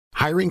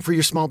Hiring for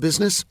your small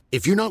business?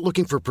 If you're not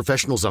looking for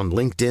professionals on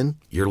LinkedIn,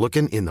 you're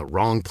looking in the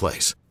wrong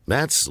place.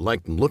 That's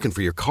like looking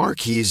for your car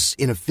keys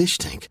in a fish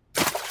tank.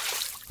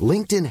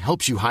 LinkedIn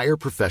helps you hire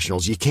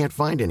professionals you can't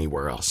find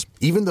anywhere else,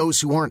 even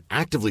those who aren't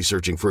actively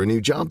searching for a new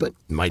job but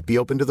might be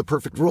open to the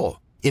perfect role.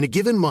 In a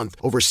given month,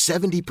 over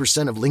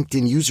 70% of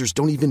LinkedIn users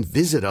don't even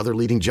visit other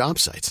leading job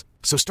sites.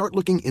 So start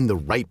looking in the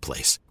right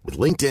place. With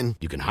LinkedIn,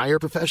 you can hire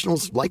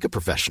professionals like a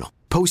professional.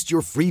 Post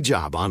your free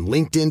job on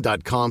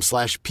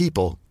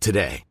linkedin.com/people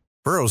today.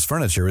 Burrow's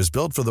furniture is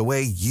built for the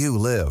way you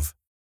live.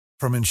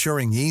 From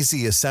ensuring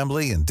easy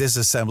assembly and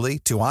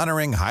disassembly to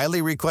honoring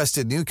highly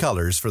requested new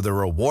colors for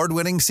their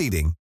award-winning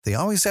seating, they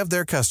always have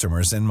their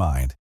customers in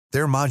mind.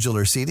 Their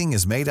modular seating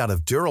is made out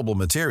of durable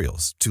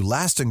materials to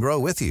last and grow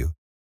with you.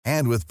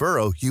 And with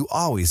Burrow, you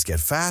always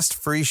get fast,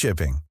 free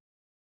shipping.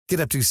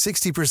 Get up to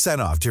 60%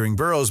 off during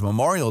Burrow's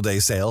Memorial Day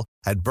sale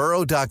at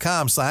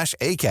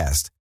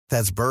burrow.com/ACAST.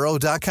 That's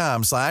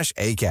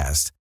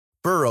burrow.com/ACAST.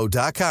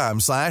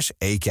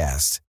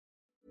 burrow.com/ACAST.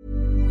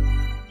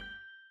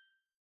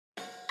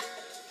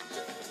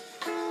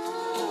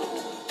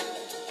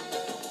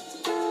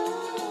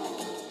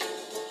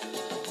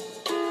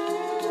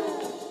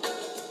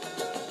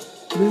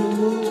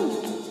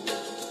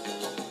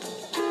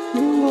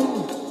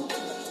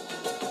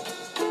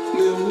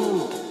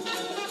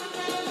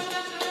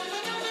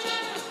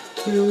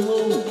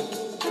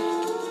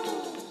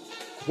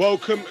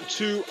 Welcome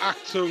to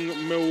Acton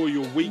Millwall,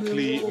 your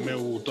weekly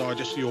Millwall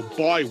digest, your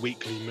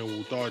bi-weekly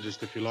Millwall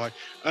digest, if you like.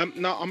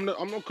 Now, I'm not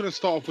going to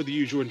start off with the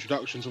usual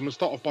introductions. I'm going to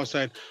start off by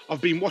saying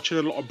I've been watching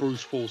a lot of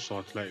Bruce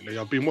Forsyth lately.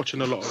 I've been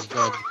watching a lot of,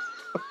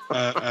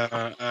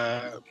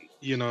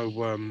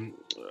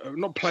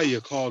 not Play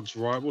Your Cards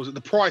Right. What was it?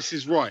 The Price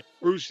is Right.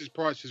 Bruce's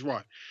Price is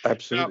Right.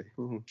 Absolutely.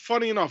 Now,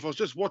 funny enough, I was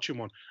just watching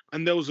one,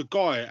 and there was a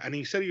guy, and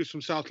he said he was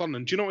from South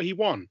London. Do you know what he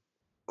won?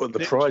 Well, the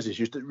prizes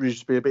used to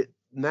be a bit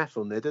naff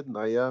on there, didn't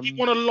they? He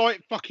won a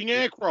light fucking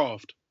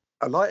aircraft.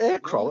 A light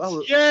aircraft?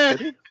 Oh, yeah.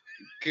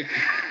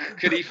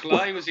 Could he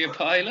fly? Was he a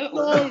pilot?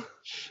 No.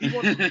 He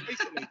won,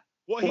 basically,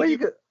 where are you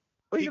going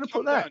to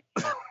put that?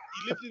 He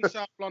lived in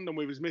South London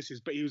with his missus,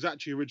 but he was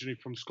actually originally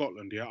from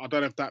Scotland, yeah? I don't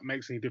know if that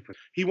makes any difference.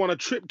 He won a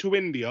trip to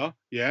India,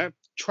 yeah?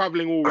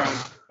 Travelling all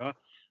around India.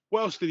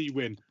 What else did he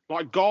win?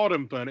 Like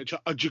garden furniture,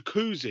 a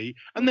jacuzzi,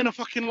 and then a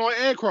fucking light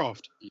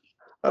aircraft.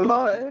 A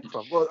light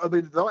aircraft. Well, I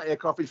mean, the light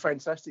aircraft is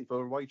fantastic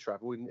for away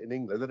travel in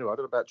England. Anyway, I don't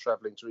know about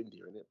travelling to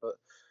India in it, but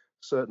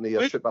certainly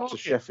a trip up to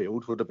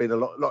Sheffield would have been a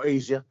lot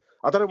easier.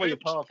 I don't know where you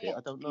park it.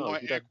 I don't know.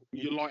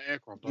 Your light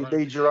aircraft. You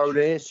need your own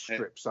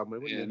airstrip somewhere,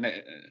 wouldn't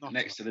you?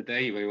 Next to the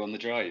day where you're on the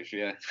drive,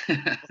 yeah.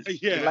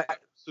 Yeah,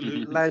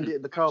 absolutely. Land it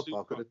in the car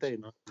park at the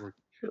den.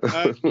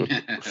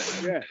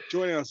 Yeah,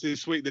 joining us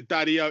this week, the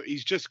Daddy-O.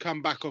 He's just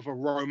come back off a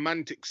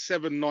romantic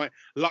 7-night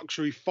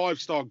luxury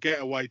 5-star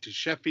getaway to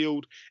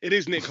Sheffield. It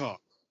is Nick Hart.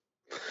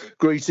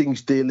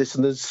 Greetings, dear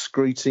listeners.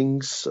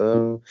 Greetings.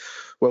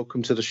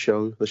 Welcome to the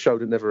show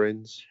that never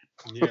ends.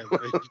 Yeah.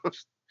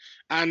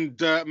 And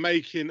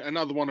making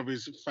another one of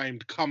his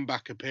famed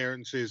comeback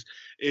appearances,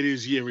 it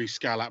is Yuri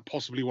Skalat,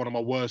 possibly one of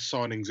my worst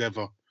signings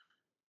ever.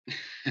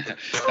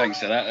 Thanks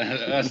for that.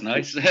 That's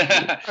nice.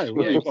 Hey,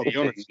 well, you've got to be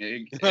honest.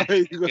 You've got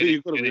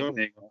to be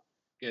honest.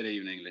 Good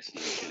evening,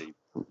 listeners. Good evening.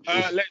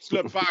 Let's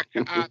look back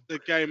at the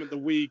game at the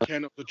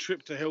weekend of the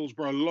trip to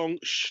Hillsborough. Long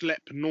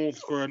schlep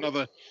north for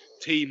another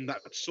team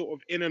that's sort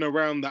of in and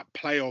around that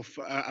playoff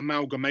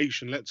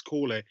amalgamation, let's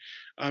call it.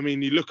 I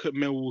mean, you look at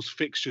Millwall's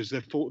fixtures,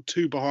 they're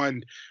 2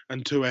 behind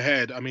and 2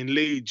 ahead. I mean,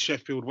 Leeds,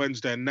 Sheffield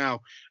Wednesday, and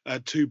now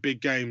 2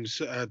 big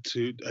games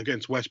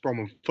against West Brom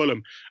and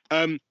Fulham.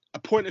 A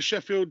point at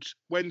Sheffield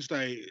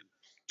Wednesday,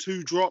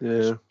 2 drops,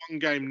 1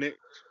 game, Nick,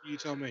 you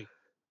tell me.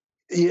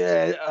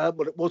 Yeah,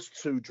 well, it was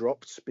 2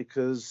 drops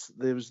because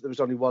there was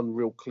only one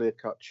real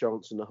clear-cut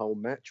chance in the whole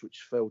match,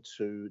 which fell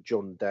to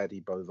John Daddy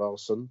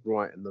Bovarson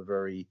right in the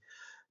very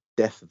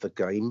death of the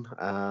game,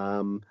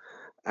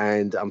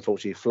 and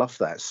unfortunately fluffed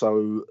that.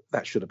 So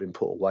that should have been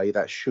put away.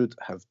 That should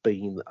have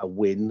been a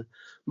win.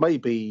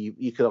 Maybe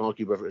you could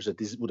argue whether it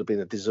would have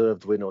been a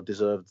deserved win or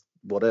deserved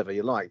whatever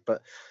you like,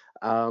 but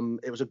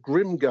it was a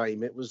grim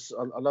game. It was.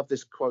 I love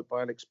this quote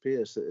by Alex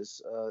Pearce.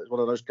 It's one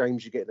of those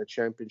games you get in a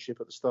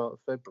championship at the start of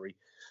February.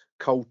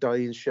 Cold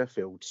day in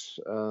Sheffield.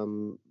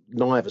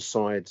 Neither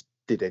side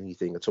did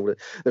anything at all.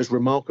 There's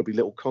remarkably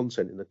little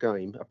content in the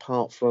game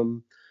apart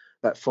from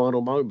that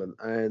final moment.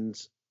 And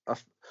I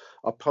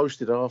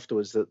posted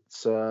afterwards that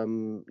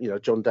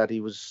John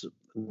Daddy was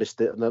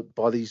missed it, and that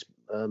by these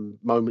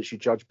moments you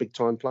judge big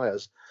time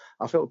players.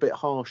 I felt a bit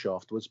harsh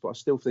afterwards, but I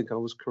still think I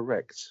was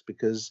correct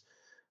because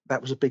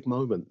that was a big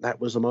moment.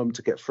 That was a moment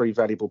to get 3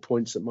 valuable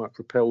points that might have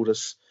propelled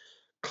us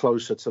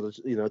closer to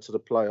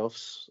the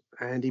playoffs.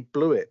 And he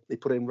blew it. He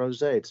put it in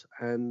Rosette,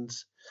 and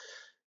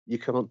you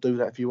can't do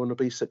that if you want to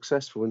be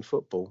successful in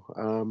football.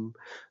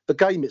 The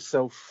game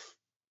itself,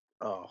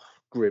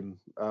 grim.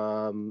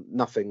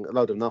 Nothing, a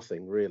load of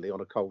nothing really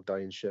on a cold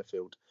day in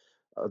Sheffield.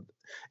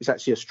 It's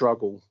actually a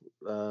struggle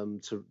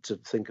to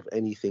think of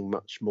anything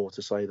much more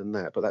to say than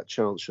that. But that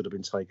chance should have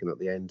been taken at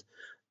the end.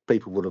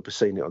 people would have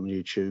seen it on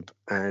YouTube,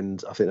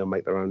 and I think they'll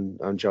make their own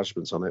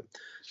judgments on it.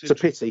 It's a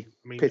interesting. pity.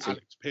 I mean, Pity.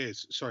 Alex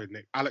Pearce, sorry,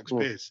 Nick. Alex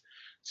Pearce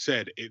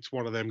said it's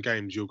one of them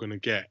games you're going to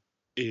get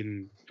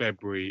in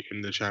February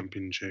in the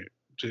Championship.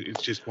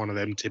 It's just one of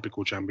them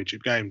typical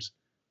Championship games.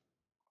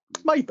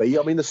 Maybe.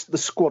 I mean, the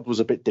squad was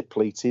a bit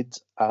depleted.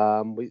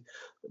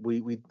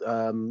 We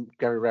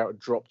Gary Rowett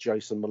dropped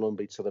Jason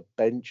Malombi to the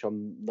bench.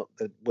 I'm not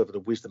whether the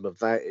wisdom of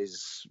that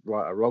is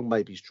right or wrong.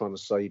 Maybe he's trying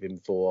to save him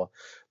for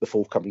the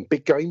forthcoming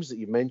big games that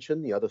you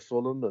mentioned, the other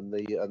Fulham and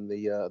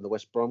the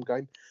West Brom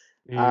game.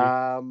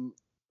 Ryan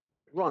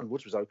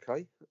Woods was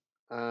okay.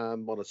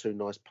 One or two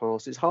nice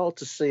passes. It's hard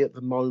to see at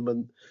the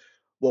moment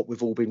what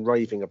we've all been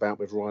raving about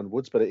with Ryan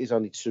Woods, but it is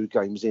only 2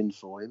 games in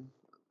for him.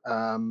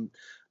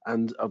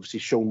 And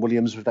obviously Sean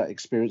Williams with that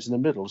experience in the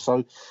middle.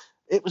 So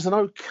it was an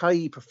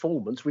okay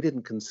performance. We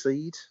didn't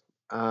concede.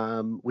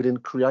 We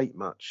didn't create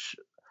much.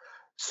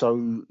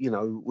 So, you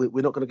know,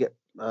 we're not going to get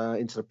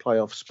into the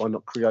playoffs by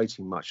not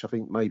creating much. I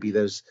think maybe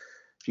if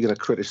you're going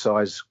to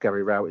criticise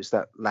Gary Rowett, it's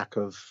that lack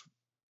of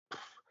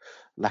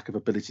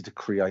ability to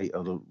create,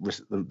 or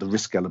the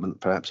risk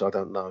element, perhaps. I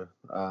don't know.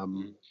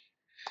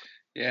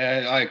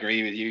 Yeah, I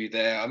agree with you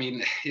there. I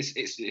mean,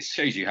 it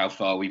shows you how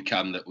far we've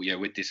come that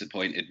we're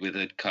disappointed with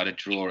a kind of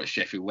draw at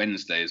Sheffield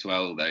Wednesday as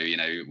well, though. You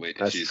know, which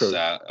That's is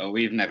true.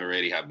 We've never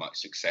really had much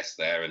success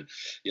there, and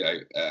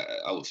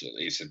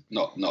ultimately it's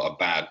not a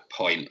bad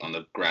point on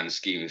the grand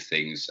scheme of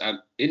things.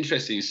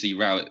 Interesting to see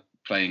Rowett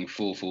playing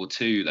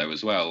 4-4-2 though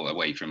as well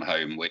away from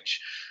home, which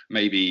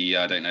maybe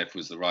I don't know if it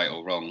was the right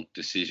or wrong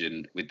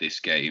decision with this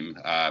game.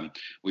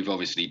 We've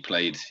obviously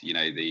played,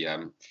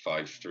 the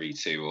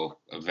 5-3-2 or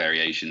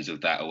variations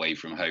of that away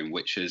from home,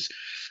 which has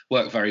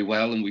worked very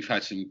well, and we've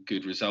had some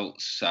good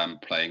results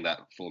playing that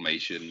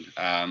formation.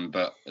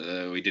 But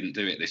we didn't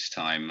do it this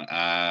time.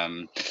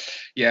 And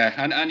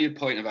your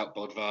point about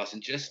Bodvarsson,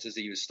 just as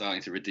he was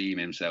starting to redeem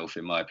himself,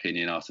 in my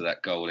opinion, after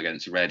that goal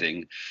against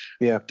Reading,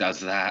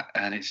 does that,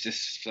 and it's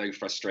just so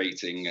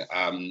frustrating.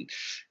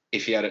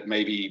 If he had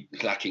maybe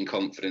lacking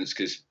confidence,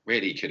 because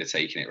really he could have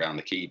taken it round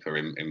the keeper,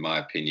 in my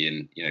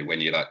opinion,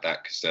 when you're like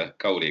that, because the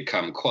goalie had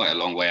come quite a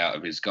long way out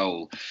of his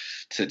goal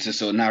to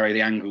sort of narrow the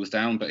angles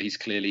down, but he's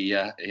clearly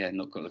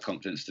not got the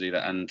confidence to do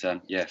that, and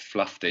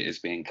fluffed it, is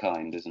being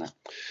kind, isn't it?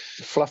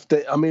 Fluffed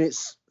it. I mean,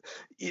 it's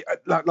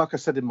like I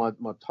said in my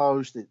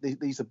post,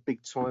 these are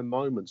big time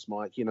moments,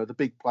 Mike. The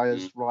big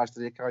players rise to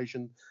the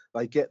occasion.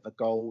 They get the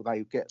goal,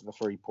 they get the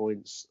 3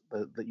 points.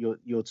 That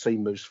your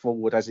team moves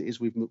forward. As it is,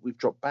 we've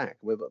dropped back.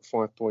 We're at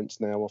 5 points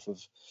now off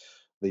of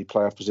the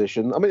playoff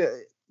position. I mean,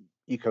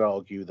 you could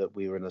argue that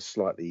we were in a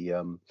slightly I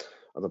don't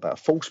know about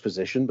a false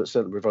position, but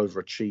certainly we've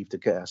overachieved to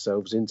get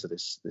ourselves into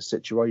this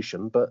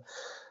situation. But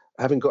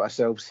having got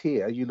ourselves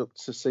here, you look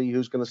to see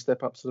who's going to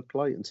step up to the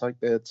plate and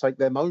take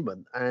their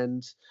moment.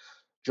 And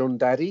John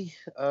Daddy,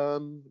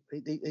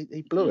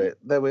 he blew it.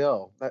 There we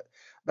are.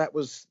 That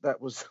was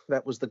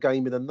the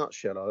game in a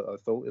nutshell. I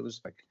thought it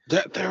was.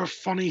 They're a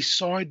funny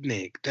side,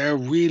 Nick. They're a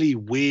really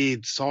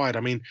weird side. I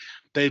mean,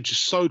 they're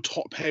just so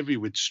top heavy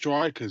with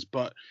strikers,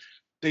 but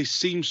they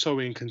seem so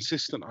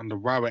inconsistent under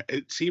Rowett.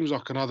 It seems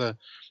like another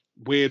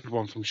weird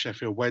one from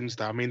Sheffield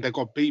Wednesday. I mean, they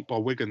got beat by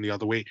Wigan the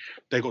other week.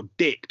 They got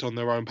dicked on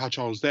their own patch.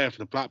 I was there for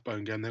the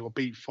Blackburn game. They got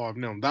beat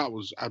 5-0. That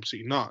was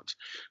absolutely nuts.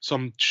 So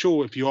I'm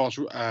sure if you ask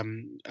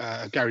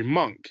Gary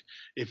Monk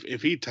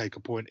if he'd take a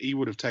point, he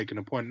would have taken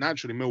a point.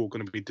 Naturally, Millwall are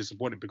going to be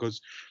disappointed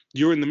because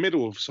you're in the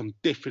middle of some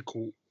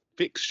difficult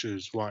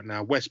fixtures right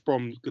now. West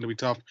Brom's going to be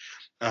tough.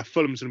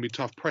 Fulham's going to be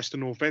tough. Preston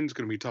North End's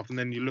going to be tough. And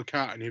then you look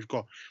out and you've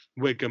got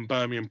Wigan,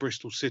 Birmingham,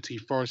 Bristol City,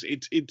 Forest.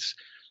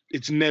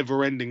 It's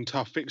never-ending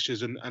tough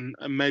fixtures, and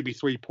maybe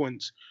 3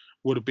 points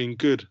would have been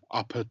good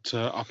up at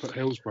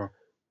Hillsborough.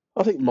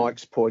 I think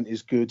Mike's point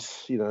is good.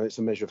 It's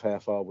a measure of how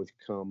far we've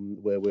come,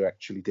 where we're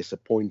actually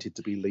disappointed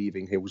to be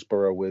leaving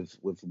Hillsborough with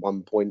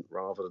 1 point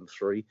rather than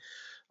 3.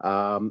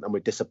 And we're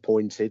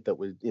disappointed that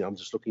I'm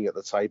just looking at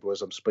the table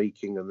as I'm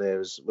speaking, and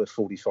we're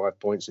 45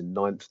 points in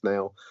 9th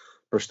now.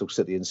 Bristol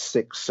City in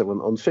 6th, so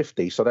on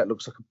 50. So that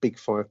looks like a big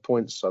 5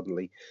 points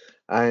suddenly.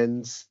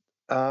 And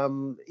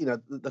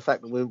the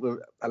fact that we're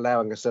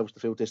allowing ourselves to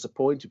feel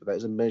disappointed with that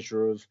is a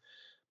measure of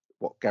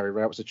what Gary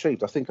Rowett's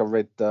achieved. I think I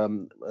read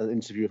an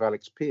interview with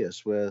Alex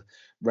Pearce where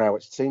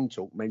Rowett's team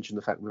talk mentioned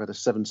the fact we've had a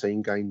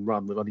 17-game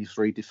run with only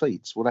 3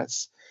 defeats. Well,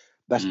 that's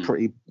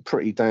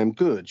pretty damn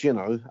good,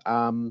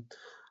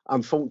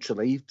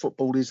 Unfortunately,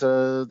 football is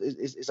a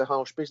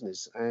harsh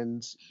business,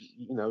 and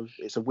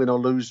it's a win or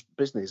lose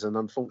business. And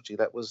unfortunately,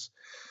 that was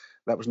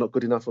not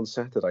good enough on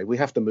Saturday. We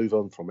have to move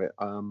on from it.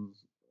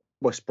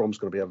 West Brom's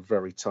going to be a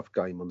very tough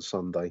game on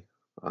Sunday,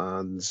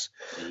 and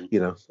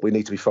we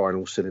need to be firing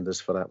all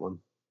cylinders for that one.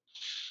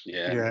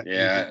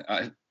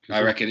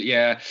 I reckon.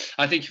 Yeah,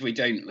 I think if we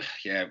don't,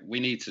 we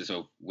need to sort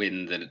of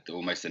win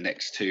almost the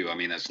next 2. I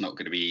mean, that's not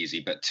going to be easy,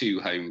 but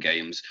 2 home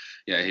games.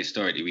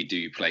 Historically we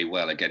do play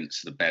well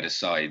against the better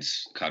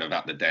sides, kind of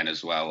at the Den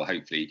as well.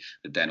 Hopefully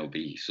the Den will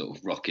be sort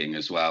of rocking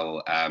as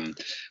well.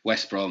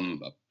 West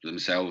Brom,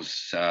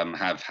 themselves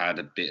have had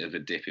a bit of a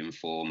dip in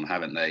form,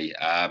 haven't they?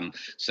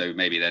 So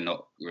maybe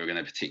we're going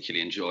to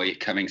particularly enjoy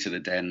coming to the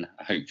Den,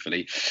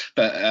 hopefully.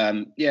 But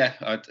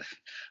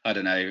I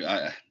don't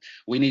know.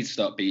 We need to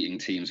start beating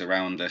teams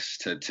around us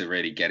to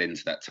really get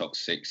into that top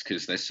 6,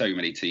 because there's so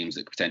many teams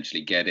that could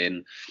potentially get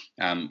in.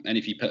 And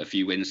if you put a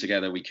few wins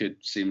together, we could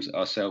see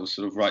ourselves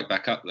sort of right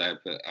back up there.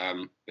 But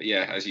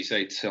yeah, as you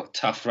say,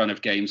 tough run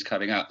of games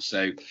coming up.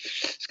 So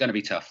it's going to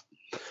be tough.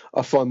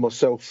 I find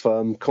myself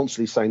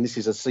constantly saying this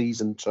is a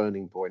season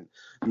turning point.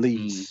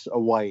 Leeds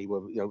away,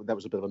 that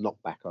was a bit of a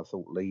knockback. I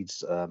thought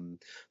Leeds, the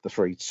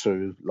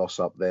 3-2 loss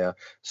up there,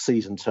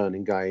 season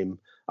turning game.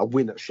 A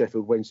win at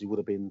Sheffield Wednesday would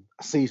have been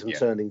a season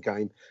turning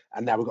game,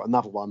 and now we've got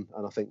another one,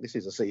 and I think this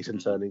is a season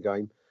turning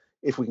game.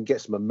 If we can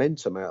get some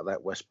momentum out of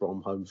that West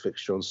Brom home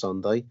fixture on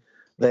Sunday,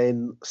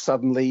 then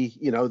suddenly,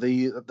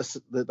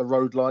 the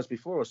road lies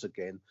before us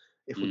again.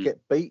 If we get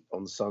beat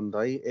on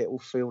Sunday, it will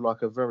feel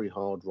like a very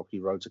hard, rocky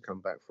road to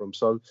come back from.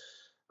 So,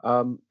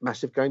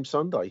 massive game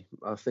Sunday.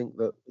 I think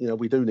that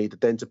we do need the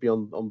Den to be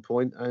on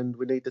point, and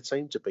we need the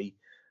team to be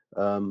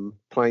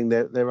playing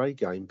their A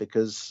game,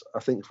 because I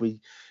think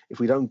if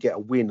we don't get a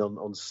win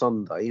on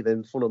Sunday,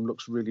 then Fulham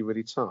looks really,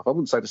 really tough. I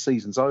wouldn't say the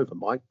season's over,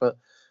 Mike, but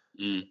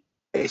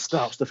it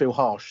starts to feel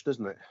harsh,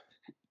 doesn't it?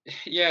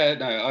 Yeah,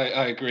 no,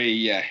 I agree.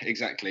 Yeah,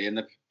 exactly. And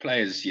the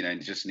players,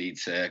 just need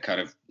to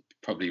kind of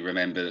probably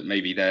remember that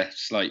maybe they're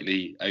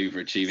slightly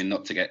overachieving,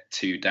 not to get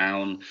too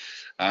down.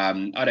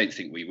 I don't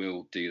think we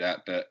will do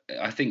that, but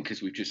I think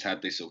because we've just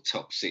had this sort of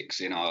top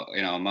 6 in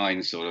our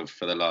minds sort of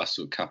for the last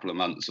sort of couple of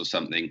months or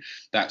something,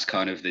 that's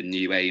kind of the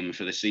new aim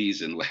for the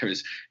season.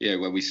 Whereas,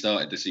 when we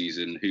started the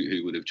season,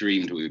 who would have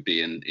dreamed we would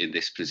be in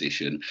this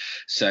position?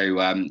 So,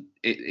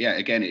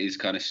 again, it is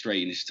kind of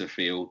strange to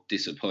feel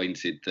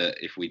disappointed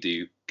that if we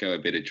do go a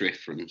bit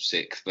adrift from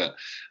 6th, but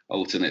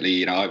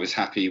ultimately, I was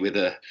happy with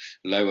a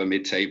lower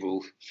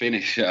mid-table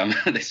finish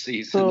this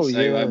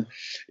season.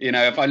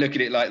 If I look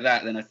at it like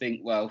that, then I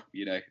think, well,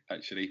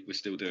 actually, we're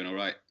still doing all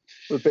right.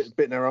 We're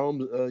bitting your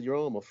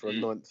arm off for a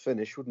 9th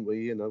finish, wouldn't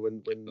we?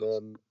 When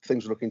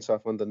things were looking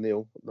tough under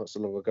Neil not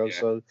so long ago. Yeah.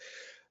 So,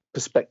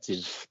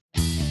 perspective.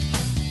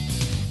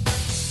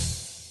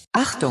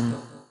 Achtung,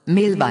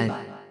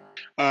 Mehlball.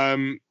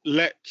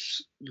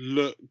 Let's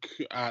look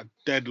at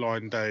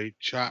deadline day,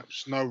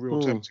 chaps. No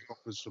real tempting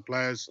offers for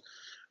players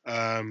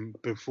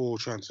before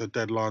transfer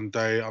deadline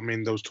day. I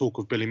mean, there was talk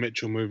of Billy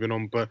Mitchell moving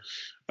on, but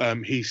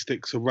he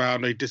sticks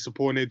around. Are you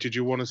disappointed? Did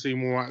you want to see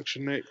more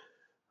action, Nick?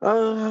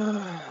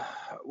 The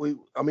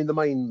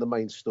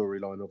main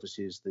storyline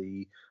obviously is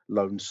the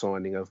loan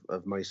signing of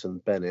Mason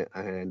Bennett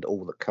and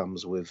all that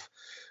comes with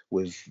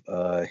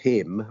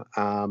him.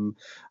 I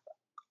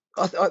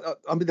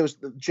mean,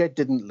 Jed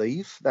didn't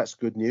leave. That's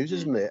good news,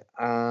 isn't it?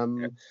 I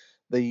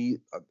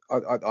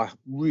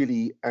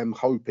really am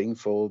hoping,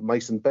 for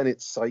Mason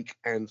Bennett's sake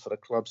and for the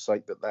club's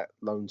sake, that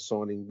loan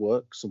signing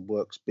works and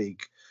works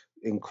big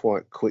in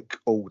quite quick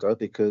order,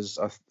 because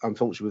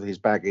unfortunately with his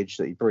baggage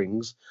that he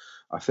brings,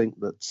 I think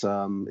that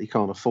he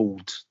can't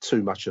afford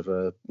too much of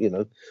a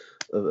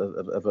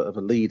of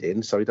a lead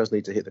in, so he does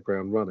need to hit the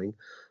ground running.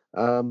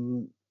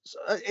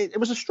 It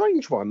was a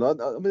strange one.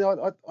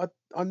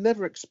 I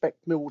never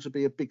expect Millwall to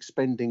be a big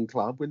spending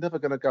club. We're never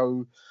going to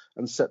go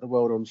and set the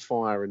world on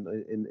fire in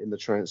the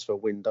transfer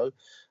window.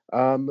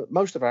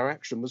 Most of our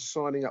action was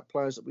signing up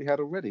players that we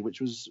had already,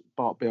 which was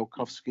Bart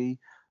Bielkowski.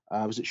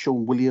 Was it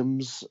Sean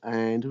Williams,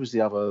 and who was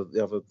the other?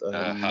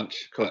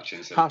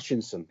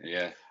 Hutchinson.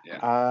 Yeah.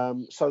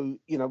 So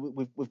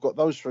we've got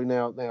those three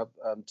now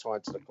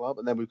tied to the club,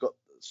 and then we've got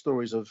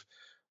stories of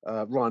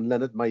Ryan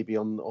Leonard maybe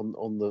on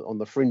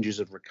the fringes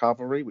of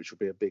recovery, which would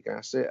be a big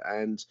asset,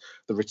 and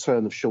the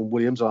return of Sean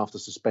Williams after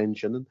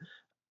suspension.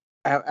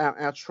 And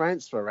our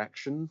transfer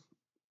action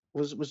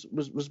was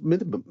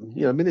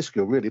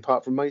minuscule, really,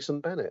 apart from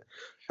Mason Bennett.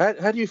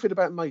 How do you feel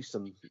about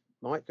Mason,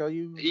 Mike? Are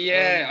you?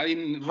 Yeah, I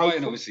mean,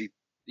 Ryan obviously.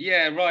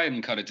 Yeah,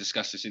 Ryan kind of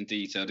discussed this in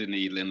detail, didn't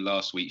he, in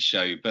last week's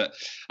show? But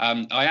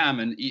I am,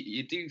 and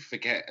you do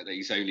forget that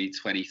he's only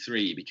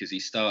 23, because he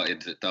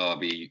started at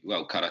Derby,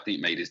 I think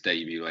made his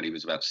debut when he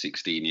was about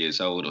 16 years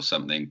old or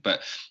something.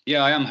 But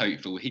yeah, I am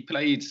hopeful. He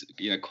played,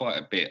 quite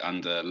a bit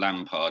under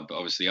Lampard, but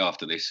obviously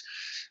after this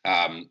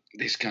kind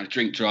of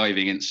drink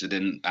driving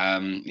incident,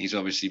 he's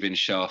obviously been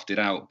shafted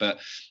out. But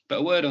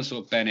a word on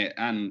sort of Bennett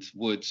and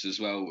Woods as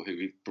well, who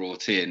we've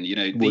brought in.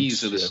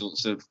 These are the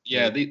sorts of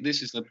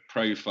this is the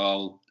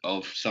profile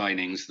of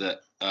signings that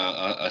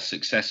are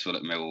successful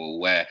at Millwall,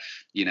 where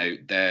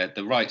they're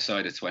the right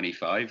side of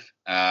 25.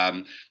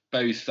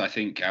 Both, I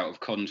think, out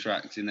of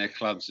contract in their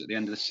clubs at the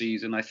end of the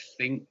season. I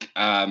think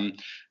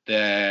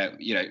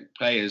they're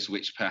players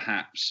which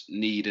perhaps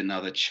need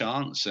another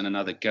chance and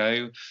another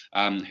go,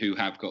 who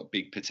have got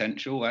big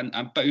potential,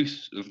 and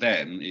both of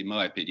them, in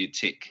my opinion,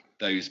 tick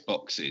those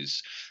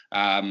boxes.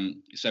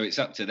 So it's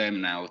up to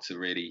them now to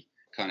really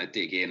kind of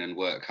dig in and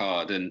work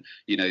hard, and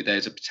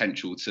there's a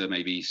potential to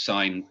maybe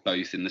sign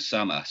both in the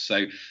summer.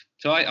 So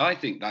So I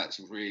think that's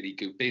really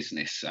good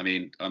business. I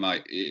mean,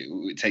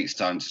 it takes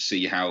time to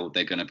see how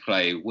they're going to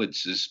play.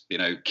 Woods has been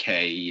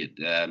okay.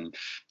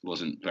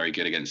 Wasn't very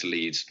good against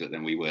Leeds, but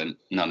then we weren't.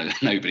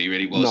 Nobody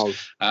really was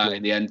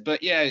in the end.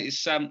 But yeah,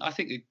 it's. I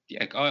think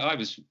I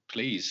was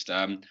pleased.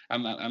 And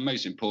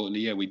most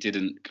importantly, we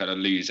didn't kind of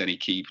lose any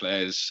key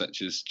players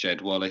such as Jed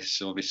Wallace,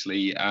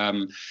 obviously. I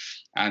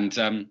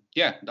think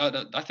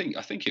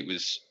it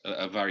was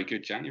a very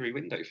good January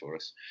window for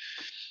us.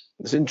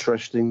 It's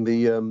interesting.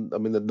 The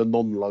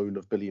non-loan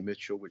of Billy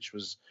Mitchell, which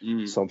was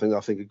something I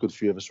think a good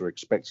few of us were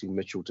expecting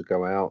Mitchell to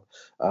go out.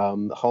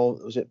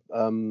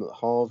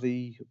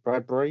 Harvey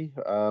Bradbury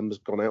has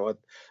gone out.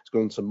 Has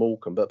gone to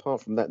Morecambe, but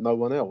apart from that, no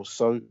one else.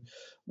 So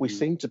we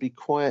seem to be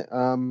quite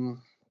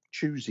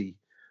choosy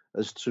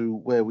as to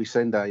where we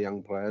send our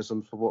young players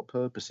and for what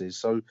purposes.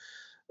 So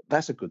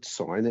that's a good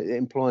sign. It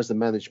implies the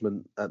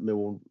management at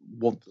Millwall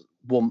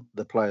want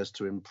the players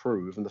to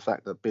improve, and the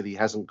fact that Billy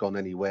hasn't gone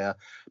anywhere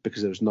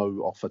because there was no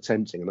offer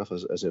tempting enough,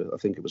 as I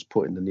think it was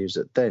put in the news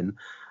at then,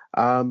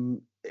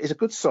 is a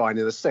good sign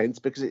in a sense,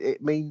 because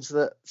it means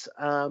that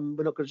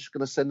we're not just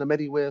going to send them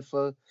anywhere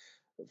for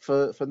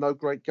no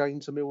great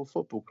gain to Millwall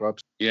Football Club.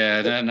 Yeah,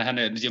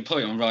 and your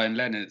point on Ryan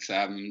Leonard,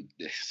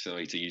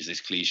 sorry to use this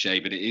cliche,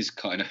 but it is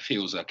kind of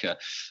feels like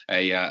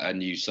a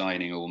new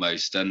signing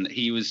almost. And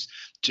he was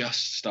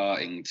just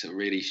starting to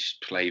really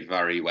play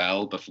very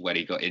well before when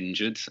he got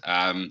injured.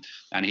 And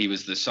he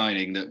was the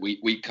signing that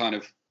we kind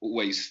of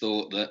always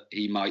thought that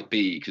he might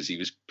be, because he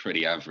was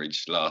pretty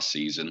average last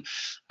season.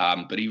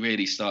 But he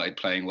really started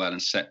playing well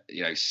and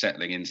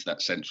settling into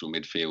that central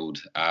midfield.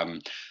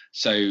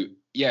 So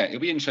yeah, it'll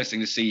be interesting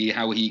to see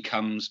how he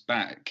comes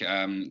back.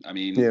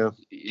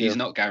 He's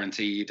not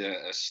guaranteed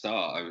a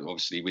start,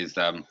 obviously, with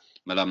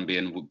Malumbi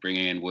and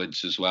bringing in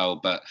Woods as well.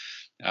 But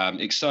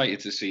excited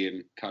to see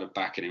him kind of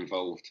back and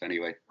involved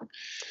anyway.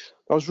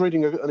 I was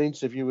reading an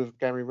interview with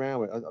Gary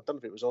Rowett. I don't know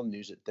if it was on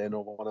News at Den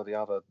or one of the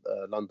other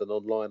London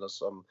Online or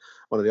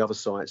one of the other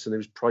sites, and he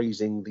was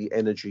praising the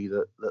energy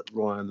that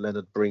Ryan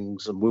Leonard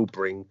brings and will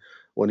bring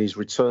when he's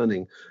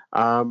returning.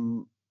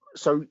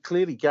 So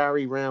clearly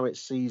Gary Rowett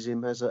sees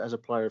him as a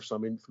player of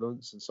some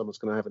influence and someone's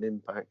going to have an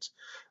impact.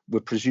 We're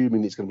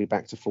presuming he's going to be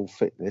back to full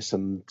fitness,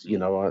 and we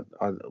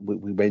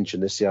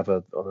mentioned this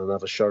on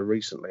another show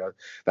recently.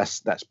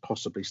 That's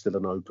possibly still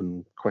an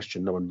open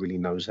question. No one really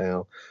knows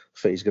how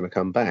fit he's going to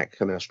come back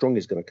and how strong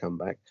he's going to come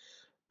back.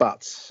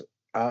 But it's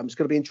going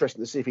to be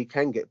interesting to see if he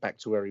can get back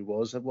to where he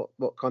was and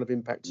what kind of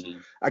impact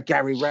a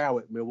Gary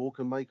Rowett Millwall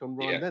can make on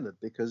Ryan Leonard,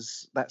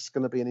 because that's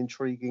going to be an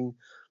intriguing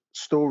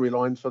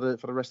storyline for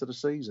the rest of the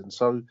season.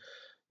 So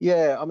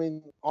yeah, I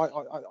mean,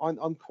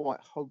 I'm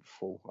quite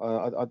hopeful.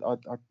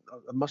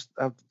 I must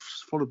have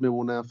followed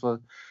Millwall now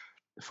for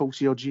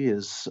 40 odd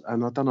years,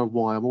 and I don't know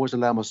why. I'm always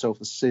allowing myself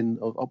the sin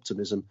of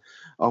optimism.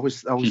 I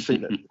always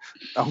think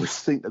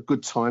that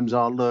good times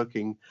are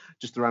lurking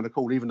just around the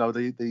corner, even though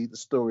the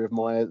story of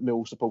my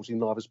Millwall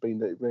supporting life has been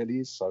that it really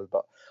is so.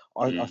 But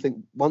I think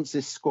once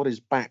this squad is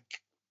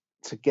back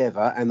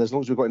together, and as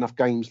long as we've got enough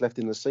games left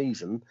in the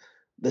season,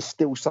 there's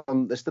still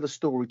a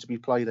story to be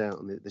played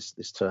out in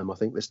this term. I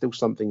think there's still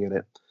something in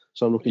it,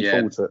 so I'm looking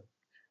forward to it.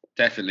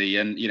 Definitely,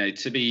 and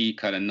to be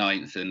kind of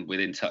ninth and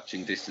within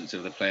touching distance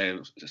of the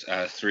players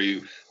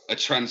through a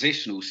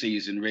transitional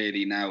season,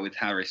 really, now with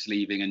Harris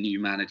leaving, a new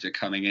manager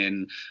coming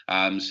in,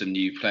 some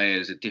new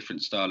players, a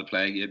different style of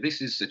playing.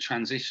 This is a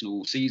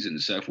transitional season,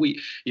 so if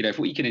we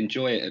can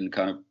enjoy it and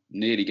kind of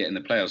nearly get in the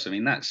playoffs, I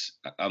mean, that's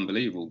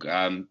unbelievable.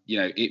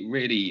 It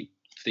really,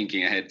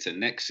 thinking ahead to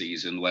next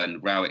season when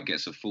Rowett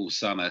gets a full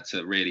summer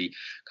to really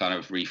kind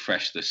of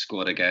refresh the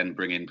squad again,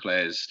 bring in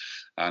players,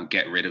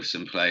 get rid of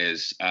some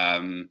players.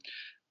 You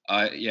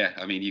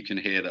can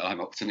hear that I'm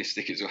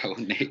optimistic as well,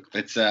 Nick,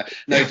 but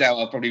no doubt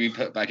I'll probably be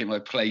put back in my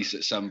place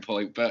at some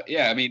point. But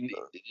yeah, I mean,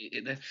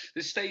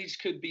 the stage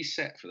could be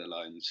set for the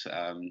Lions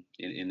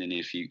in the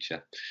near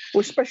future.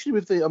 Well, especially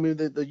with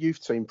the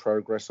youth team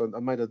progress. I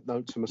made a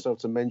note to myself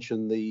to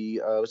mention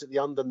was it the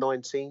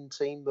under-19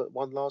 team that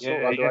won last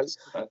night?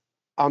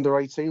 Under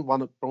 18,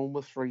 won at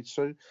Bournemouth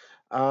 3-2.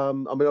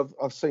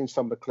 I've seen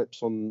some of the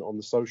clips on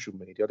the social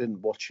media. I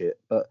didn't watch it,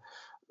 but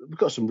we've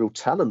got some real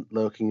talent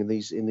lurking in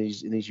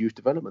these youth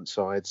development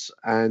sides,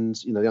 and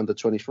the under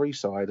 23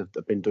 side have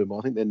been doing well.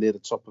 I think they're near the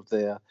top of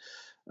their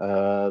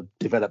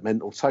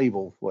developmental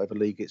table, whatever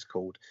league it's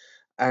called,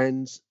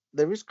 and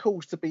there is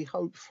cause to be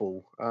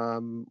hopeful.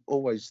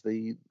 Always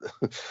the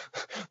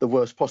the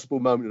worst possible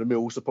moment in a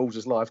Millwall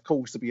supporter's life,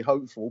 cause to be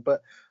hopeful.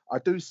 But I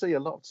do see a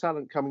lot of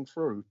talent coming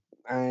through,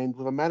 and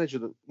with a manager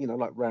that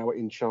like Rowett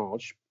in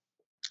charge,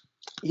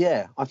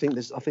 I think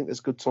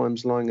there's good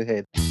times lying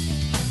ahead.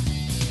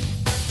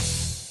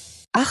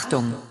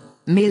 Achtung,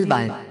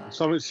 Millwall.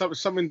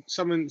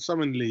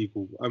 Something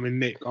legal. I mean,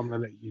 Nick, I'm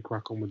going to let you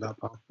crack on with that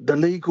part. The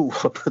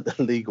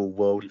legal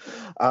world.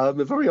 A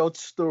very odd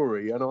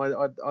story, and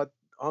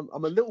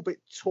I'm a little bit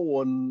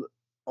torn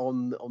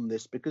on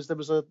this, because there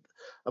was a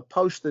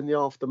post in the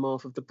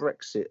aftermath of the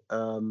Brexit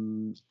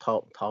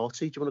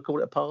party. Do you want to call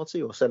it a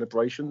party or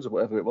celebrations or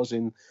whatever it was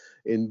in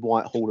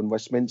Whitehall and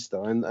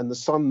Westminster? And the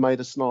Sun made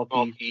a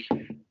snarky.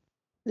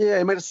 Yeah,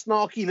 he made a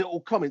snarky little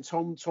comment.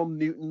 Tom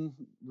Newton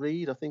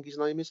Reed, I think his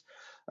name is,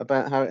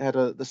 about how it had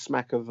the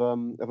smack of a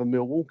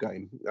Millwall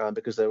game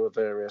because there were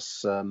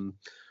various,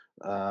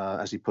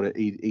 as he put it,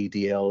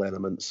 EDL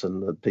elements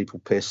and people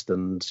pissed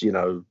and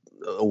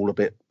all a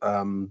bit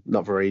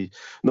not very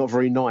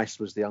nice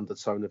was the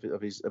undertone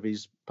of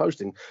his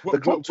posting.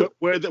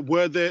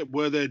 Were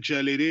there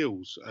jellied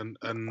eels and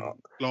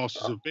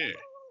glasses of beer?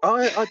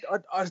 I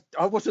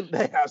wasn't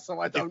there, so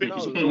I don't know.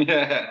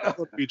 It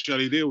would be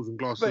jellied eels and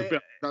glasses of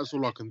beer. That's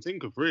all I can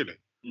think of, really.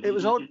 It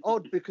was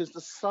odd because the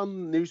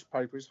Sun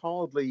newspaper is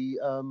hardly,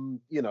 a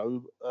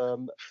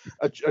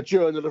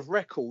journal of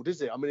record,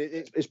 is it? I mean,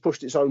 it's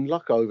pushed its own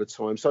luck over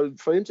time. So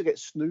for him to get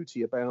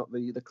snooty about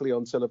the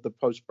clientele of the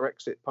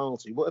post-Brexit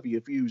party, whatever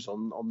your views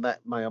on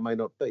that may or may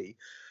not be,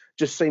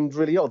 just seemed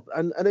really odd.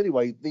 And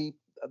anyway, the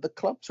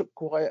club took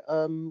quite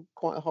a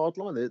hard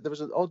line. There was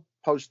an odd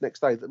post next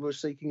day that we were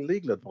seeking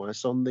legal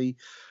advice on the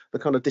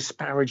kind of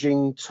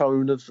disparaging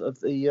tone of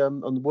the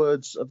on the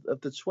words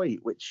of the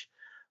tweet, which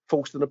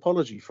forced an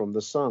apology from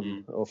the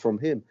Sun or from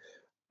him.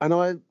 And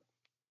I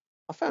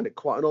found it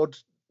quite an odd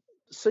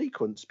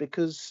sequence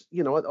because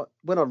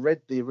when I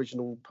read the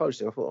original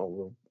posting, I thought, oh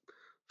well,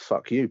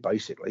 fuck you,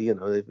 basically.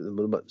 They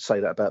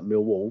say that about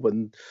Millwall,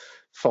 and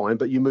fine,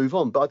 but you move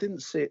on. But I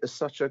didn't see it as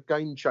such a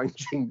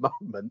game-changing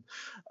moment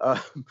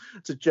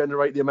to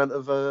generate the amount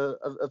of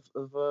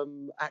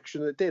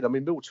action it did. I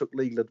mean, Mill took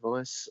legal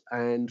advice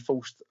and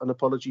forced an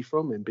apology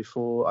from him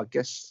before, I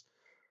guess,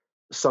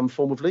 some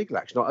form of legal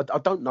action. I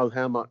don't know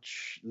how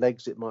much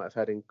legs it might have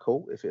had in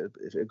court if it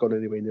had gone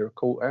anywhere near a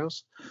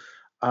courthouse.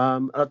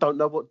 And I don't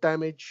know what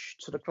damage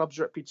to the club's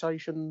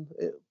reputation.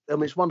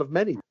 It's one of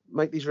many.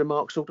 Make these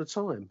remarks all the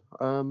time.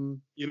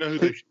 You know who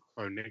they should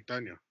phone, Nick,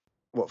 don't you?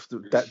 What for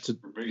that to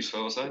Bruce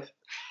Forsyth?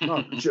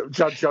 No,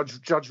 Judge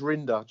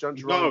Rinder.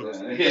 Judge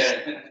Rinder. No,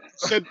 yeah.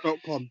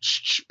 Said.com.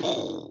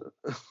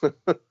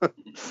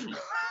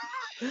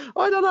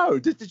 I don't know.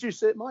 Did you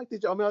see it, Mike?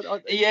 Did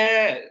you?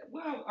 Yeah.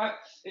 Well,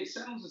 it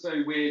sounds as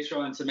though we're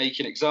trying to make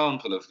an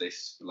example of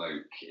this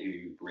bloke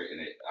who written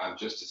it,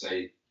 just to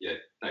say, yeah,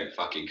 don't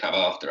fucking come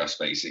after us,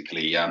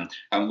 basically. And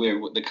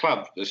the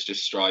club was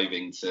just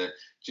striving to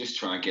just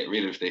try and get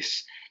rid of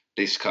this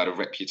kind of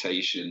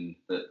reputation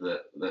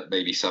that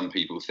maybe some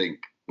people think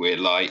we're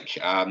like,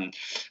 and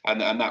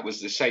that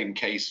was the same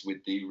case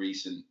with the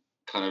recent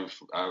kind of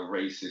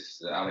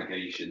racist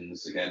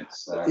allegations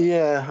against the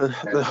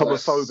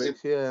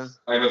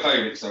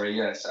homophobic, sorry,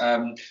 yes.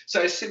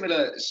 So a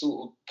similar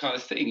sort of kind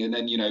of thing, and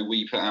then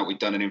we'd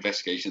done an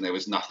investigation, there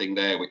was nothing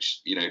there,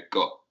 which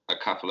got a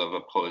couple of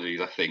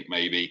apologies, I think,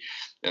 maybe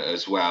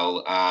as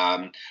well.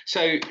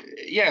 So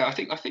yeah, I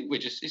think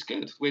it's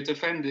good. We're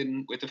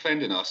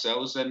defending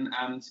ourselves, and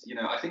I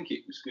think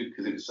it was good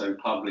because it was so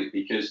public.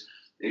 Because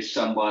if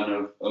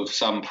someone of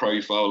some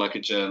profile, like a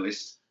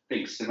journalist,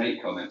 thinks to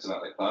make comments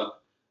about the club,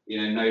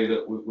 know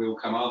that we'll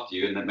come after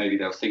you, and then maybe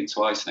they'll think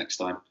twice next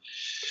time.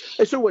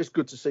 It's always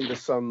good to see the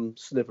Sun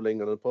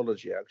snivelling an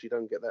apology out, because you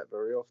don't get that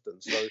very often.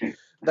 So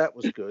that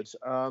was good.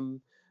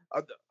 I'm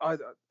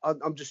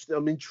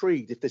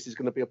intrigued if this is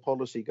going to be a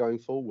policy going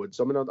forwards.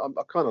 I mean,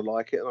 I kind of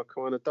like it and I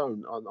kind of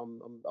don't.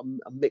 I'm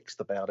mixed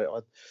about it.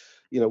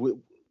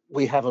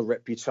 We have a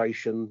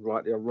reputation,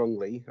 rightly or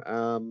wrongly,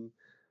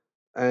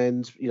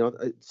 and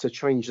to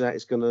change that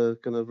is going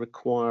to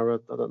require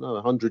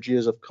 100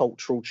 years of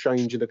cultural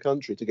change in the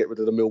country to get rid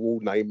of the Millwall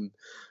name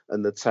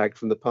and the tag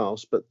from the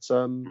past. But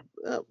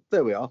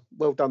there we are.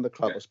 Well done, the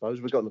club. I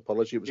suppose we got an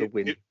apology. It was a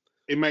win.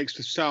 It makes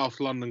the South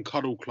London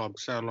Cuddle Club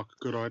sound like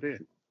a good idea.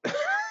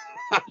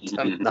 I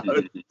don't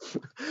know.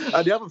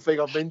 And the other thing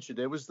I mentioned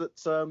here was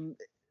that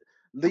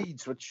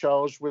Leeds were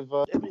charged with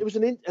it was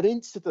an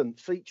incident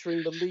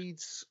featuring the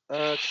Leeds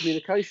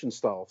communication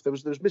staff. There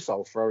was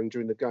missile throwing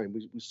during the game.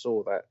 We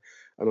saw that,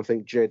 and I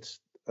think Jed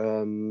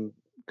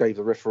gave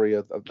the referee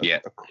a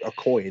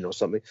coin or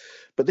something.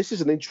 But this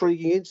is an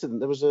intriguing incident.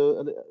 There was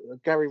a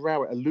Gary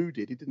Rowett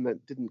alluded. He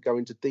didn't go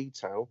into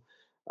detail.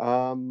 There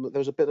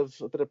was a bit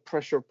of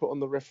pressure put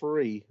on the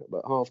referee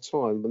at half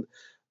time, and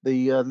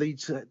the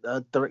Leeds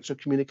director of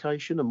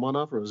communication and one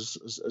other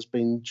has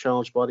been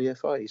charged by the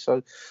FA.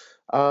 So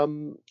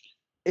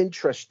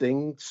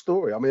interesting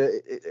story. I mean,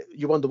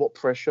 you wonder what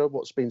pressure,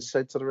 what's been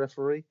said to the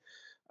referee,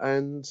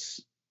 and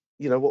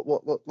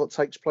what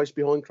takes place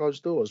behind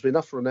closed doors.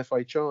 Enough for an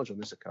FA charge on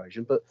this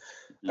occasion, but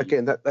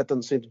again, that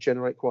doesn't seem to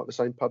generate quite the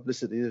same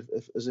publicity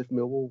as if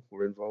Millwall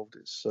were involved.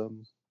 It's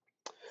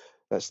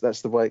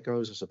that's the way it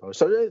goes, I suppose.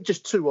 So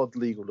just two odd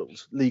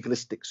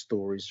legalistic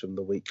stories from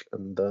the week,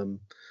 and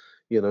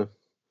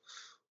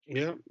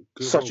yeah,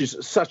 such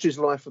is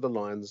life for the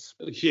Lions.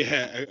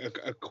 Yeah,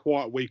 a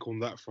quiet week on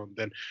that front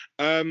then.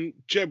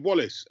 Jeb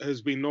Wallace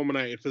has been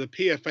nominated for the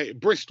PFA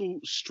Bristol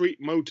Street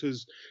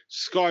Motors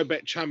Sky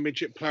Bet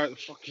Championship Player of the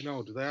fucking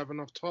hell. Do they have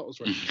enough titles?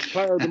 Right?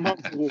 Player of the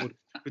Month award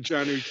for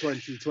January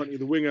 2020.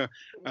 The winger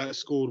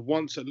scored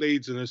once at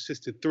Leeds and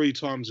assisted 3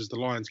 times as the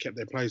Lions kept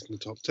their place in the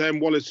top 10.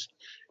 Wallace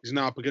is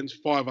now up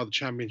against 5 other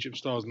Championship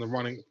stars in the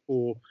running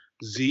for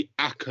the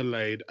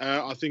accolade.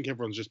 I think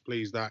everyone's just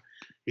pleased that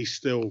he's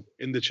still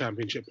in the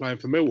Championship playing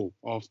for Millwall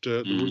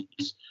after the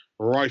roots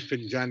rife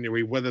in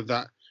January. Whether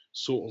that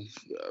sort of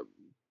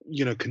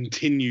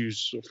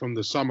continues from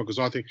the summer, because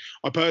I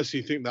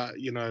personally think that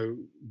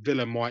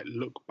Villa might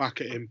look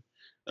back at him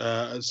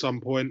at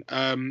some point.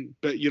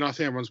 But I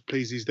think everyone's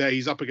pleased he's there.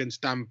 He's up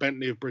against Dan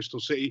Bentley of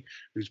Bristol City,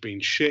 who's been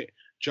shit.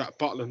 Jack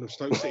Butland of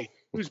Stoke City,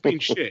 who's been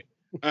shit.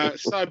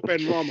 Saad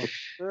Ben Rama,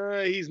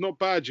 he's not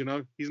bad,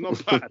 He's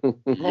not bad.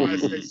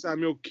 Right,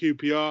 Samuel,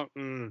 QPR,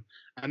 and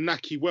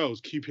Naki Wells,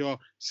 QPR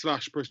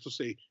 / Bristol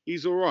City.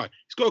 He's all right.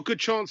 He's got a good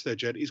chance there,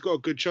 Jed. He's got a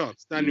good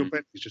chance. Daniel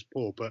Bentley's just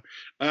poor, but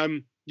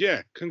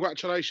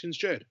congratulations,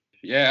 Jed.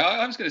 Yeah,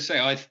 I was going to say,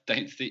 I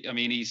don't think. I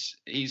mean,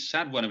 he's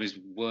had one of his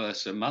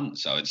worst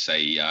months, I would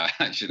say.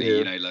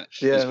 Actually,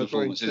 his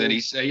performances, and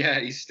he's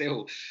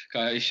still.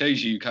 It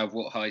shows you kind of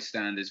what high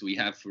standards we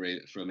have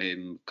from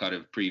him, kind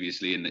of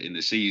previously in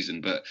the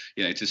season. But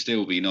to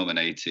still be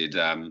nominated,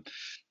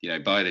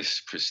 by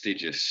this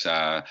prestigious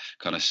kind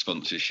of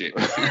sponsorship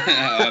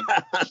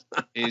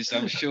is,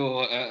 I'm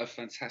sure, a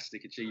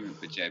fantastic achievement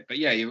for Jed. But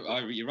yeah,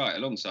 you're right.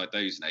 Alongside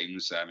those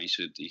names,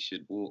 he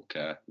should walk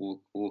it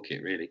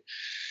really.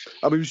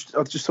 I just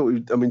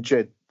thought.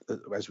 Jed,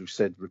 as we've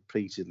said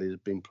repeatedly, has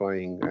been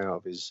playing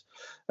out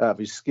of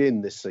his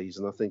skin this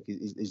season. I think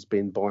he's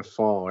been by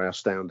far our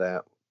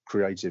standout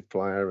creative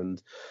player, and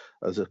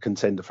as a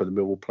contender for the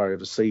Millwall Player of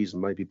the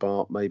Season, maybe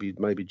Bart,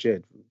 maybe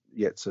Jed.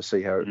 Yet to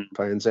see how it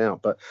pans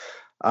out, but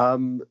I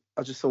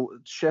just thought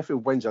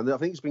Sheffield Wednesday. I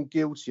think he's been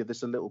guilty of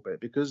this a little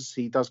bit because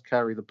he does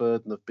carry the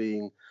burden of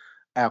being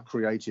our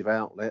creative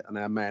outlet and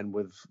our man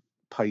with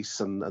pace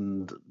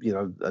and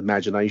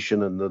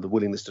imagination and the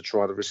willingness to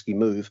try the risky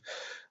move.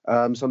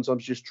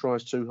 Sometimes just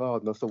tries too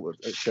hard, and I thought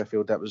at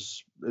Sheffield it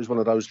was one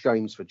of those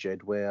games for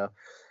Jed where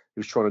he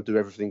was trying to do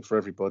everything for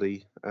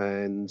everybody,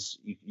 and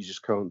you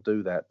just can't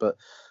do that. But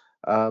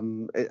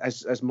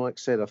as Mike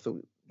said, I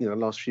thought.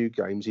 Last few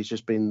games, he's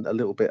just been a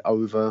little bit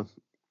over.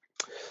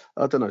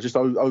 I don't know, just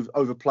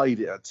overplayed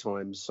it at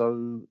times.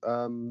 So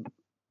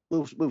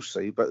we'll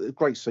see. But a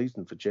great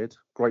season for Jed,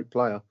 great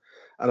player,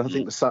 and I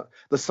think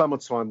the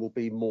summertime will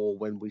be more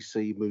when we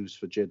see moves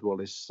for Jed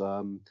Wallace.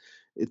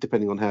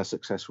 Depending on how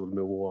successful the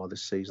Millwall are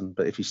this season.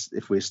 But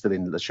if we're still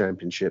in the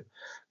Championship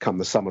come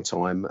the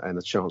summertime and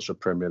a chance for a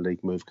Premier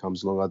League move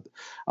comes along,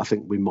 I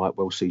think we might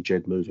well see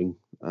Jed moving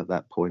at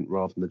that point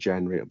rather than the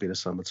January. It'll be the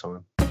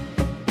summertime.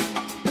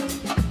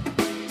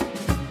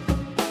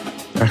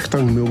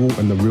 Achtung Millwall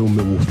and the Real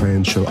Millwall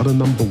Fan Show are the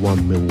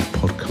 #1 Millwall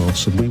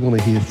podcast, and we want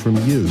to hear from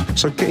you.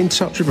 So get in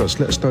touch with us.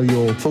 Let us know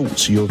your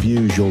thoughts, your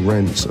views, your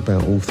rants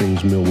about all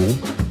things Millwall.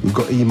 We've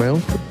got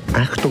email,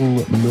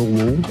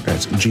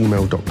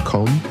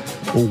 achtungmillwall@gmail.com,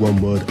 all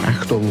one word,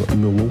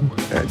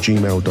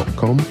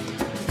 achtungmillwall@gmail.com.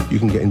 You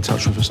can get in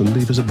touch with us and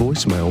leave us a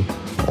voicemail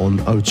on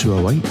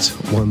 0208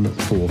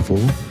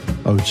 144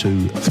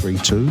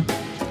 0232.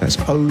 That's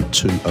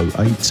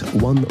 0208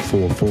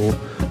 144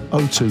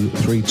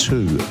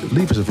 0232.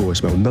 Leave us a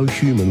voicemail. No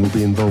human will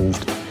be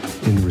involved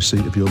in the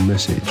receipt of your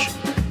message.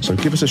 So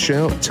give us a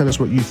shout. Tell us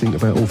what you think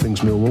about all things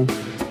Millwall.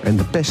 And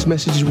the best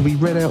messages will be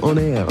read out on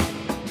air.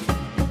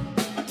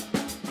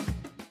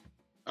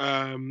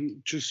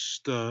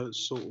 Just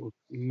sort of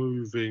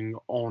moving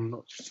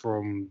on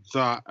from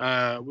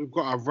that. We've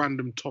got our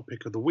random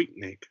topic of the week,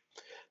 Nick.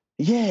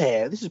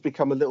 Yeah, this has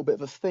become a little bit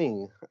of a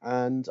thing,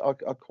 and I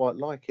quite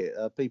like it.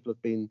 People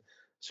have been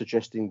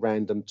suggesting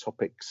random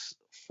topics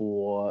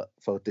for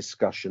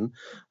discussion.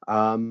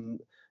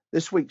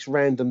 This week's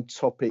random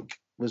topic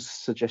was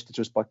suggested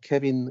to us by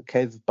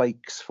Kev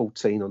Bakes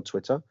 14 on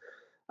Twitter,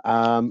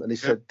 and he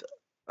said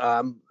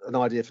an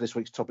idea for this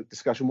week's topic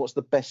discussion: what's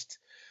the best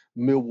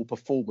Millwall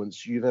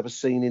performance you've ever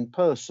seen in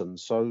person?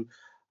 So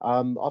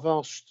I've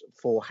asked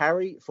for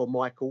Harry, for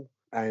Michael,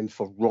 and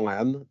for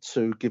Ryan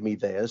to give me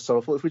theirs. So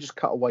I thought if we just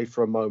cut away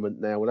for a moment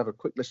now, we'll have a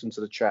quick listen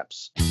to the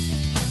chaps.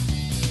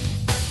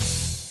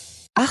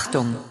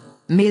 Achtung,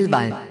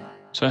 Millwall.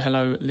 So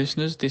hello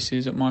listeners, this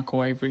is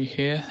Michael Avery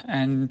here,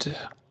 and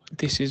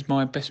this is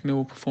my best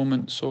Millwall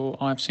performance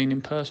I've seen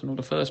in person, or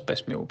the first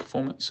best Millwall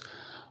performance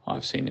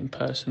I've seen in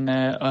person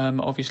there.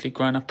 Obviously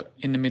growing up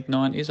in the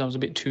mid-90s, I was a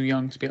bit too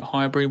young to be at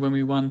Highbury when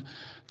we won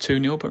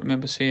 2-0, but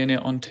remember seeing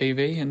it on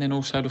TV, and then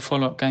also the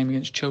follow-up game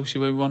against Chelsea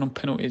where we won on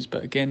penalties.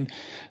 But again,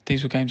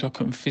 these were games I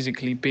couldn't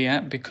physically be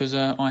at because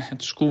I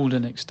had school the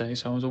next day,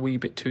 so I was a wee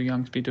bit too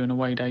young to be doing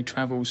away day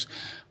travels.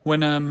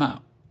 When I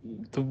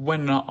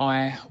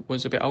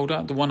was a bit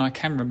older, the one I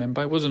can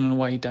remember, it wasn't an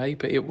away day,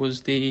 but it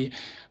was the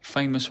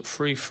famous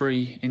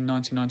 3-3 in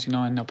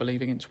 1999, I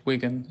believe, against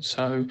Wigan.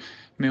 So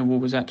Millwall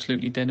was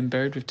absolutely dead and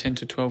buried with 10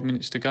 to 12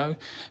 minutes to go.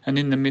 And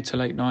in the mid to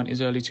late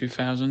 90s, early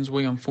 2000s,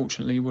 we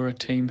unfortunately were a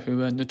team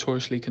who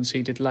notoriously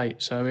conceded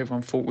late. So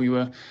everyone thought we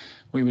were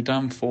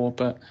done for.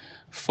 But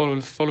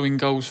following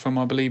goals from,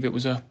 I believe it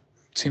was a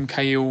Tim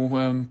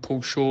Cahill,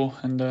 Paul Shaw,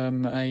 and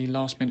a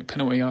last-minute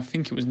penalty. I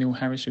think it was Neil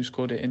Harris who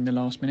scored it in the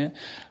last minute.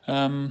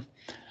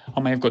 I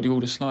may have got the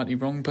order slightly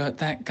wrong, but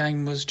that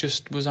game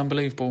was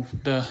unbelievable.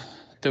 The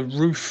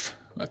roof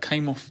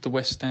came off the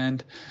West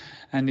Stand,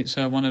 and it's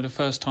one of the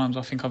first times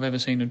I think I've ever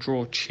seen a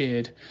draw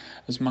cheered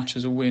as much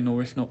as a win,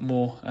 or if not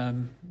more,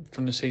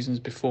 from the seasons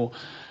before.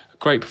 A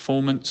great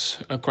performance,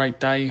 a great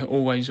day.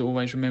 Always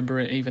remember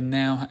it, even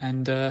now.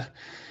 And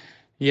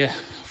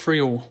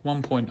 3-3,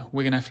 1 point.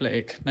 Wigan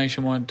Athletic,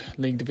 Nationwide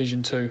League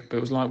Division 2. But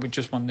it was like we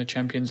just won the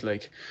Champions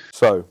League.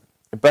 So,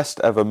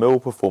 best ever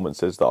Millwall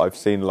performances that I've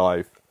seen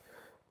live.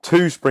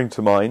 2 spring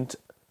to mind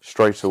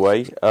straight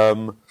away.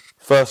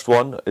 First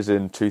one is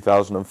in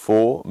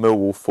 2004,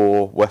 Millwall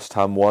 4, West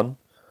Ham 1.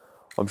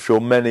 I'm sure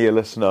many a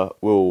listener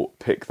will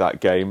pick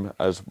that game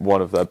as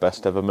one of their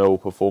best ever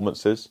Millwall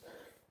performances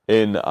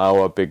in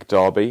our big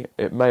derby.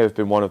 It may have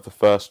been one of the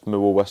first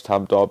Millwall-West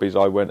Ham derbies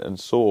I went and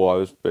saw. I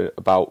was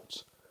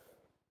about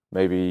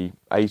maybe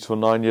 8 or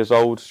 9 years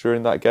old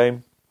during that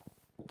game.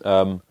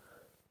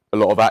 A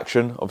lot of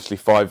action, obviously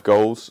 5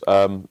 goals,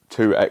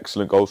 2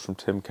 excellent goals from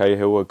Tim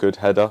Cahill, a good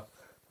header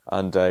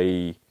and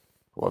a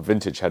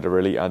vintage header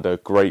really, and a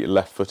great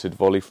left-footed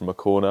volley from a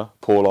corner.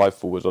 Paul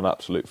Eiffel was on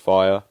absolute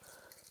fire.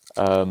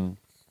 And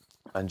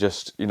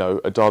just,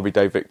 a Derby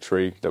Day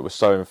victory that was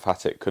so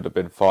emphatic, could have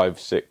been 5,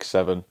 6,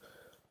 7.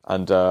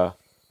 And, a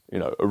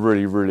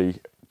really,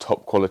 really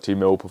top-quality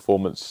Millwall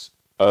performance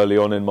early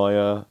on in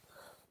my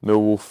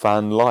Millwall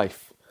fan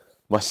life.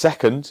 My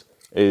second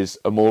is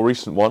a more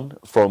recent one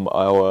from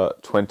our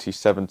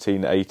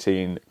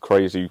 2017-18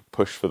 crazy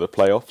push for the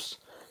playoffs.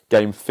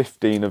 Game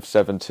 15 of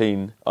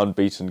 17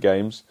 unbeaten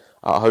games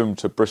at home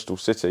to Bristol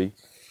City,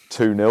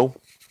 2-0.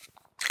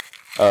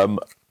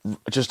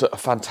 Just a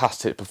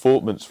fantastic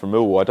performance from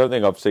Millwall. I don't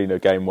think I've seen a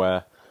game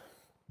where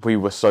we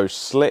were so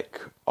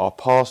slick, our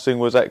passing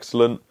was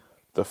excellent,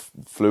 the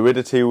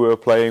fluidity we were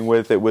playing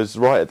with, it was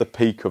right at the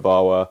peak of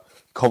our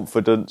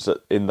confidence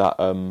in that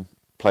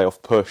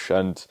playoff push,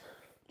 and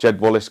Jed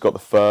Wallace got the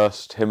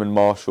first, him and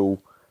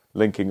Marshall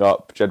linking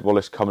up, Jed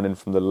Wallace coming in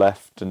from the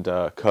left and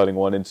curling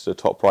one into the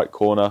top right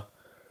corner.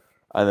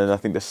 And then I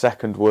think the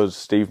second was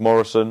Steve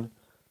Morrison.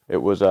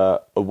 It was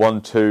a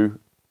 1-2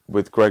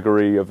 with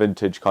Gregory, a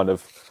vintage kind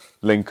of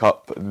link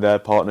up in their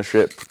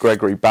partnership.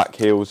 Gregory back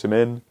heels him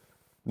in.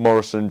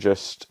 Morrison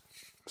just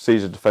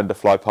sees a defender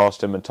fly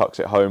past him and tucks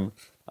it home.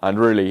 And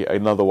really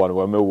another one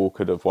where Millwall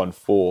could have won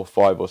 4,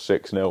 5 or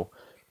 6-0.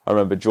 I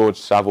remember George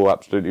Saville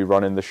absolutely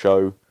running the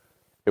show.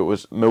 It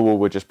was Millwall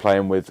were just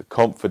playing with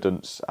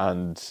confidence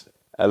and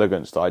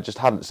elegance that I just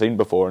hadn't seen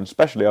before, and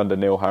especially under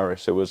Neil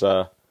Harris. It was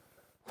a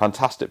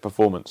fantastic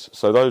performance.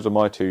 So those are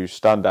my 2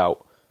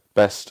 standout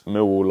best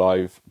Millwall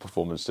live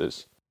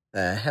performances.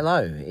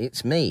 Hello,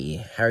 it's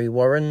me, Harry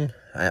Warren,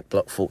 at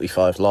Block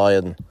 45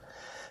 Lion.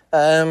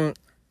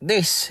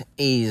 This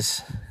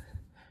is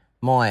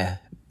my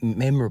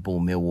memorable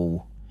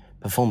Millwall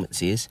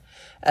performances.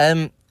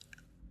 And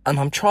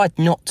I'm tried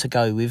not to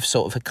go with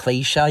sort of a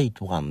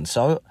cliched one.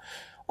 So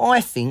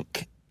I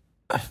think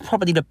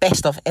probably the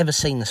best I've ever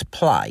seen us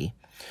play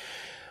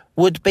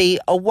would be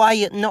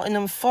away at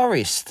Nottingham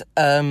Forest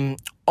on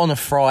a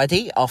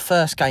Friday, our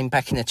first game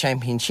back in the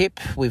Championship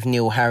with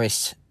Neil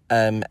Harris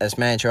as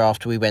manager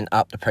after we went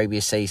up the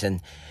previous season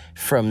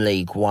from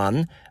League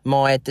One.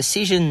 My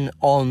decision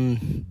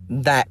on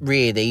that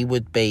really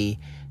would be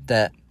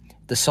that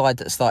the side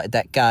that started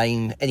that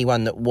game,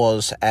 anyone that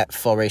was at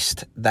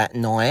Forest that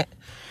night,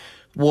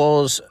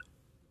 was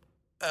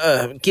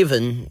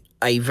given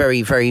a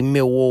very, very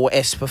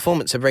Millwall-esque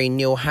performance, a very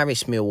Neil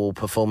Harris Millwall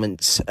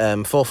performance.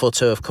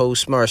 4-4-2, of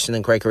course, Morrison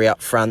and Gregory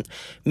up front.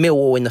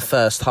 Millwall in the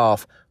first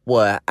half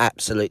were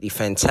absolutely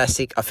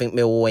fantastic. I think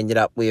Millwall ended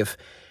up with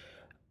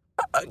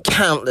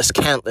countless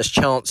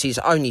chances,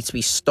 only to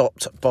be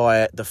stopped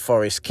by the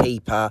Forest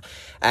keeper,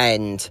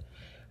 and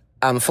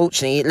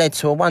unfortunately it led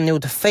to a 1-0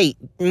 defeat,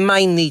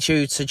 mainly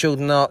due to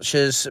Jordan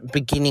Archer's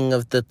beginning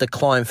of the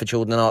decline for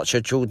Jordan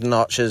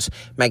Archer's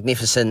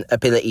magnificent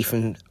ability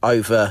from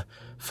over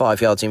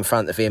 5 yards in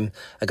front of him,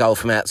 a goal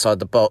from outside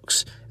the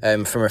box,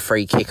 from a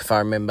free kick, if I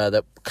remember,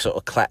 that sort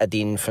of clattered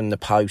in from the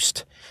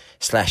post,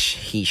 /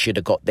 he should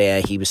have got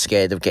there. He was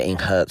scared of getting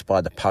hurt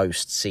by the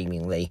post,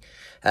 seemingly.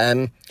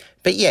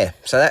 But yeah,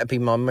 so that would be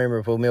my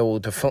memorable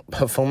Millwall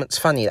performance.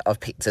 Funny that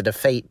I've picked a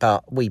defeat,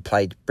 but we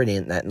played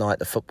brilliant that night.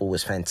 The football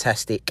was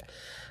fantastic.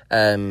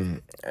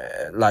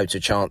 Loads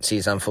of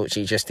chances,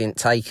 unfortunately, just didn't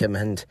take them.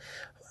 And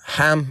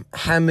how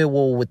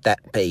Millwall would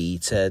that be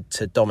to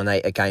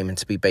dominate a game and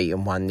to be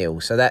beaten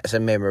 1-0? So that's a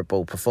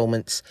memorable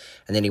performance.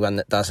 And anyone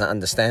that doesn't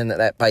understand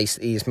that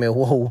basically is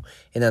Millwall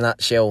in a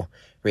nutshell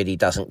really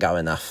doesn't go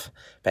enough.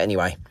 But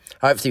anyway,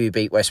 hopefully we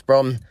beat West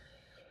Brom.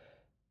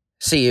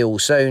 See you all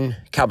soon.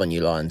 Come on,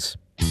 you Lions.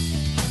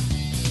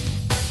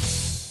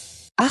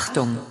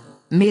 Achtung!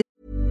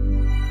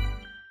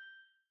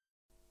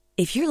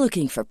 If you're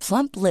looking for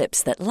plump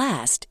lips that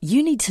last,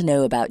 you need to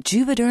know about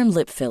Juvederm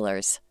lip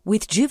fillers.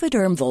 With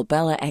Juvederm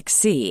Volbella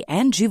XC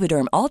and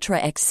Juvederm Ultra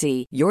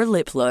XC, your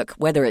lip look,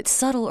 whether it's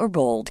subtle or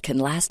bold, can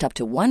last up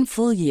to 1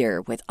 full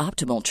year with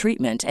optimal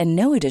treatment and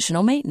no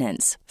additional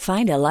maintenance.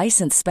 Find a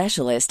licensed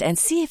specialist and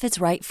see if it's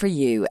right for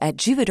you at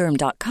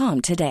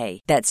Juvederm.com today.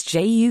 That's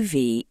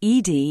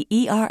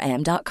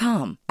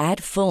JUVEDERM.com.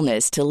 Add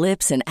fullness to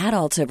lips in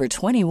adults over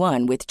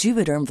 21 with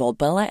Juvederm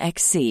Volbella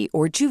XC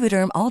or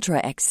Juvederm Ultra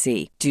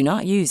XC. Do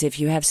not use if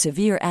you have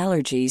severe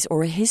allergies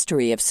or a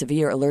history of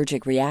severe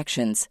allergic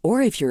reactions,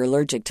 or if you're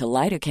allergic to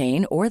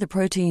lidocaine or the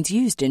proteins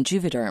used in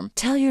Juvederm.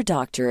 Tell your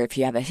doctor if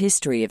you have a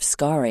history of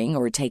scarring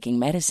or taking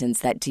medicines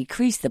that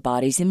decrease the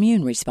body's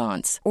immune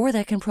response or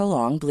that can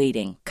prolong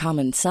bleeding.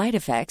 Common side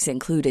effects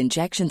include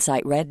injection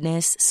site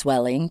redness,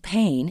 swelling,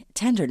 pain,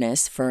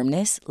 tenderness,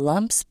 firmness,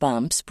 lumps,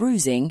 bumps,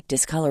 bruising,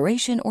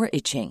 discoloration, or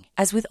itching.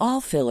 As with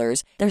all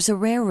fillers, there's a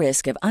rare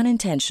risk of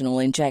unintentional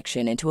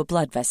injection into a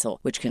blood vessel,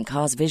 which can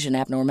cause vision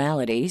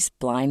abnormalities,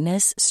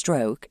 blindness,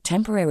 stroke,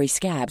 temporary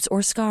scabs,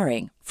 or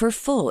scarring. For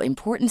full,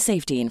 important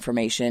safety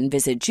information,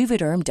 visit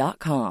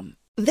Juvederm.com.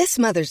 This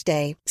Mother's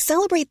Day,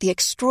 celebrate the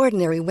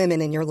extraordinary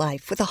women in your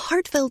life with a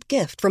heartfelt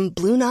gift from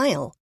Blue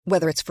Nile.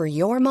 Whether it's for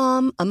your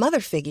mom, a mother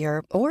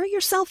figure, or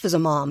yourself as a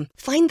mom,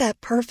 find that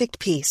perfect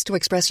piece to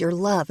express your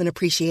love and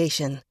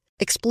appreciation.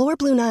 Explore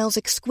Blue Nile's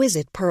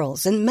exquisite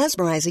pearls and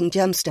mesmerizing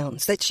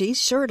gemstones that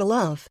she's sure to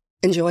love.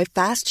 Enjoy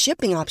fast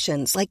shipping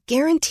options like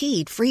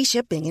guaranteed free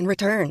shipping and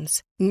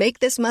returns. Make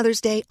this Mother's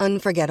Day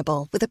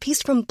unforgettable with a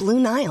piece from Blue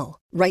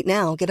Nile. Right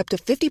now, get up to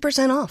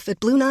 50% off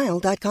at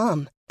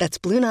BlueNile.com. That's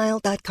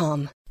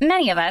BlueNile.com.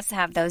 Many of us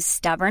have those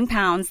stubborn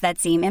pounds that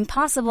seem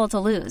impossible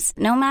to lose,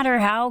 no matter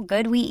how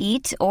good we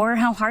eat or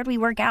how hard we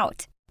work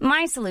out.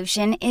 My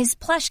solution is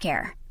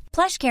PlushCare.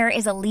 PlushCare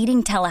is a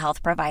leading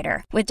telehealth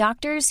provider with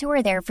doctors who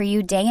are there for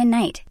you day and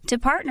night to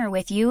partner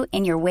with you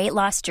in your weight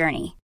loss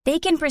journey. They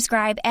can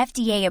prescribe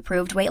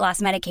FDA-approved weight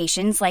loss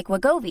medications like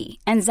Wegovy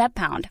and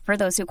Zepbound for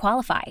those who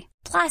qualify.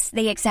 Plus,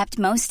 they accept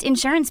most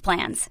insurance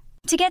plans.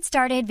 To get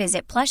started,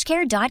 visit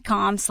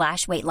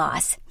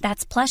plushcare.com/weightloss.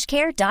 That's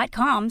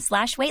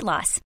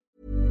plushcare.com/weightloss.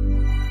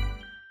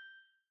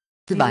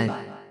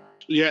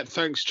 Yeah,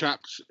 thanks,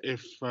 chaps.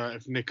 If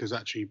Nick has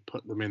actually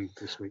put them in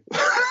this week.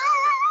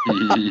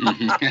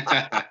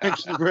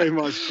 Thank you very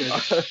much, Ken.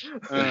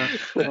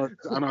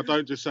 And I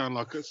don't just sound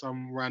like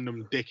some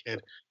random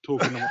dickhead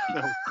talking to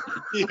myself.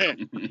 Yeah,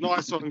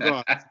 nice one,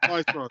 guys.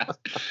 Nice one.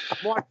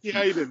 Mikey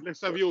Hayden,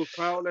 let's have yours,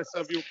 pal. Let's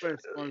have your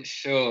best moment.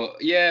 Sure.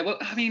 Yeah. Well,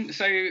 I mean,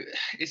 so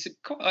it's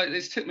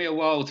took me a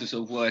while to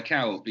sort of work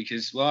out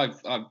because, well,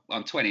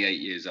 I'm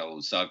 28 years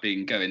old, so I've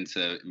been going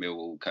to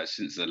Millwall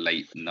since the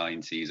late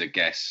 90s, I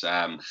guess,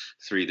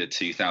 through the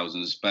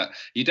 2000s. But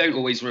you don't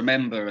always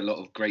remember a lot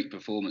of great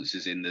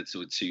performances in the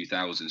sort of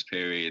 2000s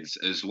periods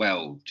as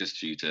well,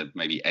 just due to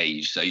maybe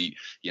age. So you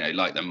know,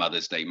 like the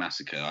Mother's Day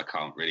Massacre, I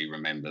can't really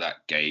remember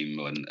that game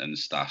and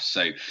stuff.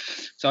 So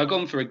I've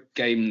gone for a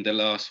game, the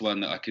last one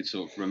that I could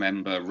sort of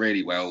remember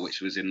really well, which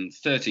was in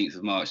 13th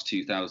of March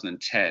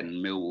 2010,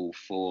 Millwall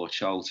 4,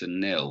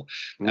 Charlton 0,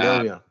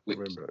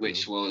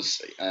 which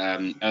was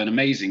an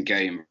amazing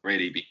game,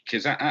 really,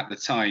 because at the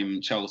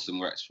time Charlton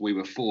we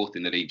were fourth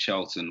in the league.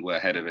 Charlton were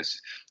ahead of us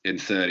in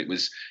third. It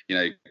was, you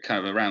know,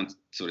 kind of around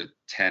sort of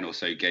 10 or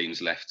so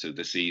games left of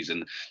the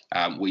season.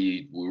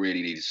 We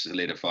really need to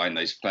solidify in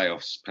those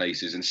playoffs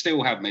places and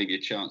still have maybe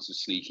a chance of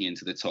sneaking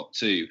into the top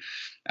two.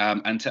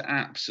 And to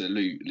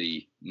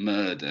absolutely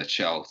murder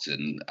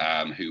Charlton,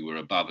 who were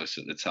above us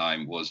at the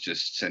time, was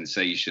just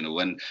sensational.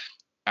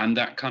 And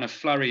that kind of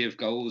flurry of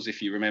goals, if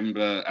you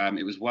remember,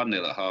 it was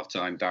 1-0 at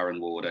half-time.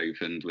 Darren Ward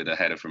opened with a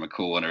header from a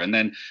corner. And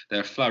then there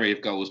are a flurry of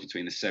goals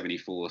between the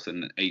 74th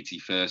and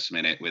 81st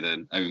minute with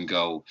an own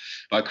goal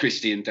by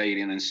Christian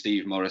Dalian and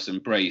Steve Morris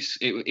and Brace.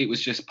 It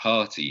was just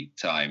party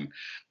time,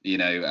 you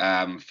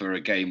know, for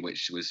a game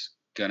which was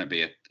going to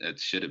be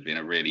should have been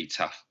a really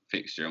tough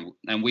fixture,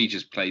 and we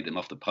just played them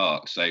off the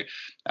park. So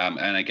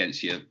and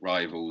against your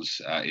rivals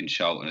in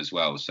Charlton as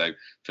well. So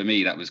for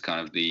me, that was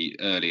kind of the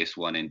earliest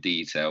one in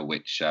detail,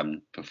 which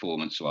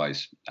performance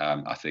wise,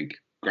 I think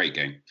great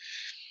game.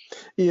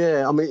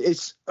 Yeah, I mean,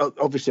 it's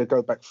obviously I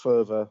go back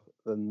further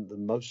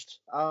than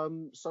most.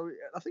 So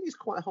I think it's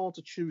quite hard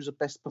to choose a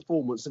best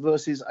performance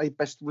versus a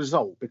best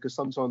result, because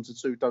sometimes the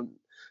two don't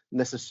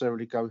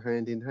necessarily go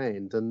hand in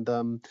hand. And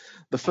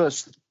the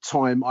first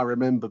time I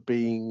remember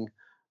being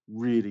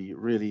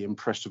really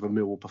impressed with a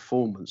Millwall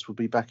performance would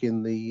be back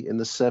in the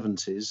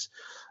 70s,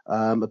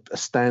 a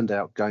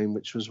standout game,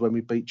 which was when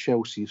we beat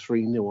Chelsea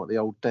 3-0 at the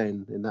Old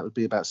Den, and that would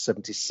be about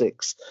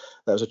 76.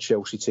 That was a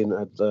Chelsea team that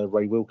had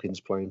Ray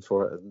Wilkins playing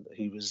for it, and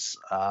he was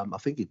I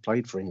think he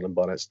played for England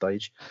by that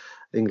stage,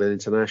 England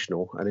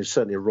international, and he's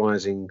certainly a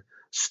rising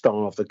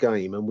star of the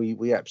game. And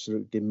we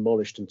absolutely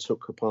demolished and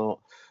took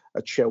apart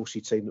a Chelsea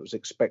team that was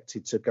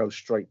expected to go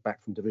straight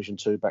back from Division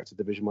 2 back to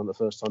Division 1 the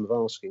first time of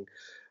asking.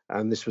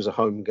 And this was a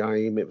home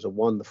game. It was a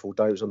wonderful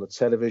day. It was on the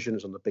television. It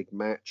was on the big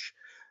match.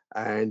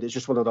 And it's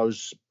just one of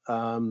those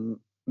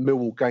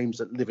Millwall games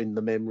that live in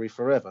the memory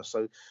forever.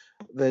 So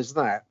there's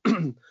that.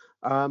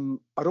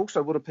 I'd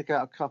also want to pick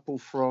out a couple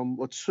from,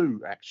 or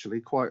two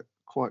actually, quite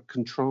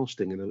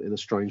contrasting in a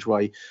strange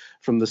way,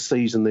 from the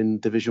season in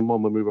Division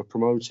 1 when we were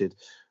promoted.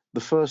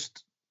 The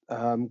first,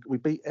 we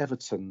beat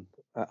Everton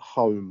at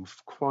home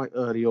quite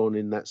early on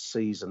in that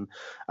season,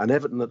 and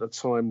Everton at the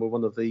time were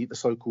one of the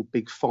so-called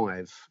Big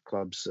Five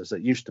clubs, as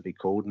it used to be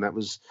called, and that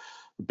was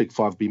the Big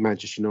Five would be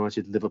Manchester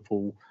United,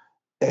 Liverpool,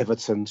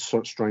 Everton,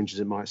 strange as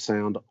it might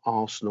sound,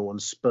 Arsenal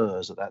and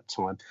Spurs at that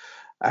time.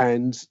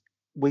 And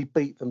we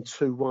beat them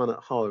 2-1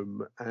 at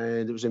home,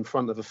 and it was in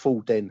front of a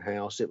full Den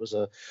house. It was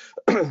a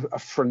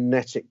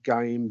frenetic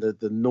game.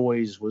 The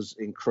noise was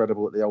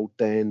incredible at the old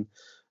Den.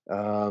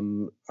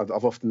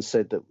 I've often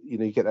said that you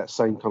get that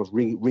same kind of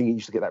ringing. You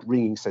used to get that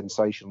ringing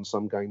sensation on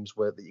some games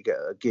that you get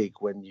at a gig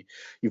when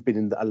you've been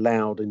in a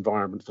loud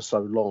environment for so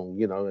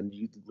long, and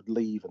you would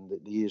leave and the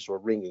ears were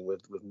ringing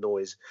with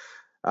noise.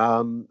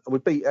 And we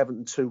beat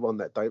Everton 2-1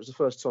 that day. It was the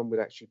first time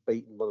we'd actually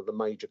beaten one of the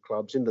major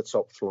clubs in the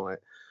top flight,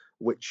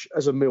 which,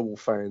 as a Millwall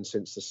fan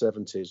since the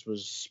 70s,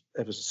 was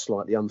ever so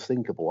slightly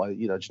unthinkable. I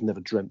just never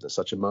dreamt that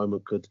such a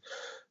moment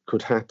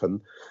could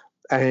happen.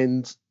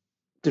 And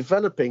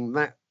developing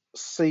that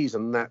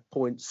season, that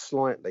point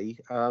slightly,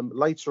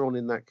 later on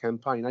in that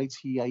campaign,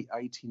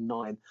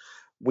 88-89,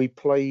 we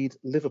played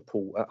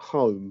Liverpool at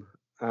home.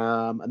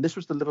 And this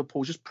was the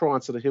Liverpool just prior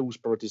to the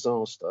Hillsborough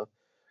disaster.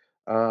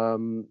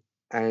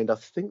 And I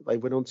think they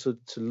went on to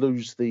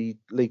lose the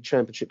league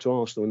championship to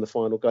Arsenal in the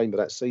final game of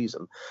that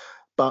season.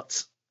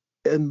 But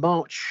in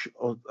March,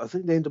 or I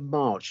think the end of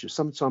March,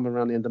 sometime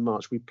around the end of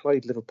March, we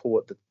played Liverpool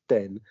at the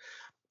Den.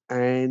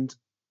 And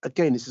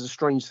again, this is a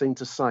strange thing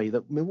to say,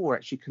 that Millwall were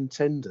actually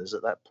contenders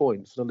at that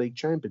point for the league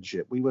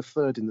championship. We were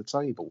third in the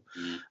table.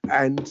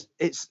 And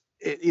it's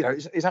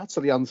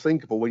utterly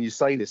unthinkable when you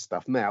say this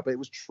stuff now, but it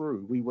was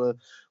true. We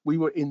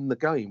were in the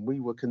game. We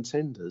were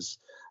contenders.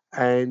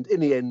 And in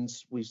the end,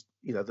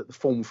 the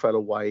form fell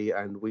away,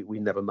 and we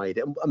never made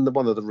it. And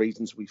one of the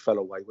reasons we fell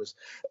away was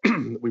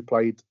we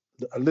played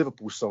a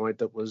Liverpool side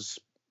that was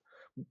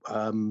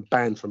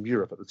banned from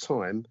Europe at the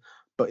time,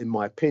 but in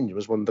my opinion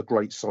was one of the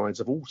great sides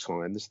of all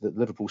time. This the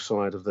Liverpool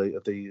side of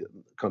the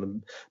kind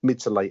of mid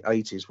to late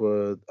 80s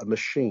were a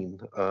machine,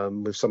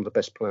 with some of the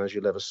best players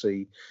you'll ever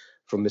see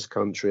from this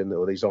country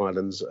or these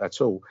islands at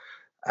all.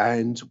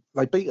 And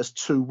they beat us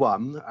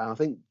 2-1. I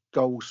think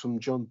goals from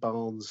John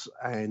Barnes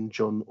and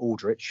John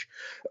Aldrich,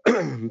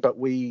 but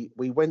we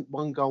went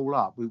one goal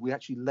up. We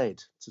actually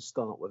led to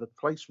start with. The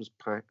place was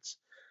packed.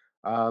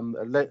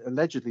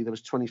 Allegedly there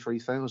was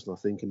 23,000, I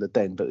think, in the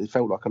Den, but it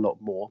felt like a lot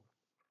more.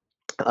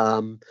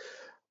 It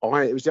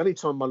was the only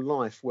time in my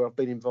life where I've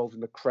been involved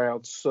in a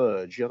crowd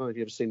surge. I don't know if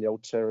you've ever seen the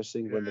old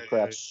terracing when the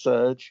crowd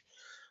surge.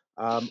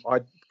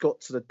 I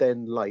got to the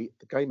Den late.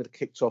 The game had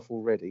kicked off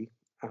already.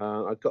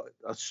 I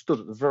stood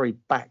at the very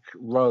back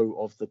row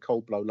of the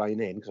Coldblow Lane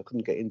End because I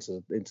couldn't get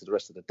into the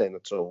rest of the Den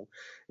at all.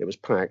 It was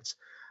packed,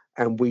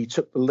 and we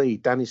took the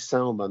lead. Danny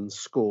Salmon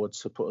scored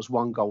to put us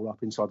one goal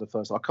up inside the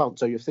first. I can't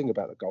tell you a thing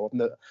about the goal.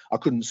 I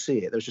couldn't see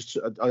it. There was just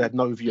I had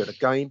no view of the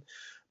game,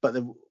 but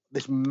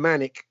this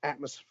manic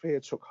atmosphere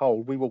took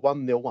hold. We were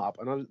 1-0 up,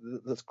 and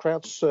the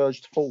crowd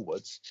surged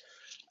forwards.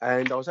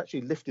 And I was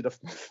actually lifted off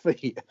my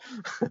feet,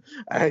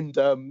 and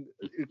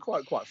it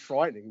was quite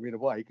frightening in a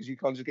way, because you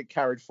kind of just get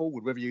carried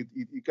forward, whether you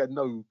get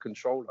no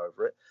control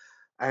over it.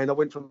 And I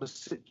went from a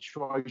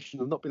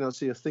situation of not being able to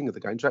see a thing of the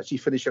game to actually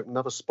finish at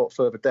another spot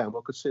further down.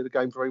 I could see the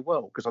game very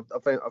well, because I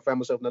found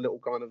myself in a little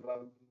kind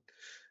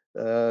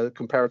of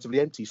comparatively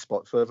empty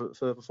spot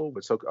further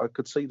forward, so I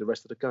could see the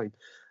rest of the game.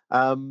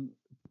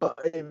 But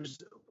it was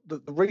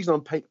the reason I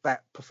picked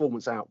that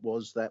performance out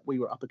was that we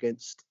were up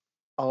against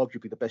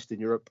arguably the best in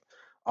Europe,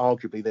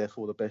 arguably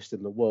therefore the best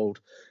in the world,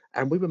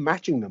 and we were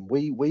matching them.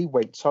 We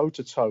went toe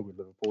to toe with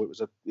Liverpool.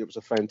 It was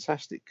a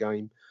fantastic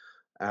game,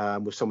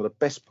 with some of the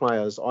best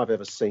players I've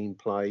ever seen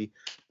play.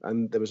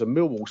 And there was a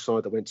Millwall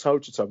side that went toe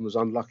to toe and was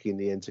unlucky in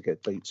the end to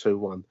get beat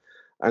 2-1.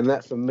 And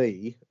that, for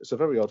me, it's a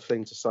very odd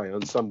thing to say.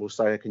 And some will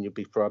say, "How can you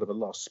be proud of a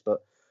loss?"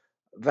 But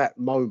that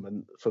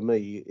moment for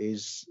me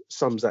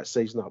sums that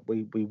season up.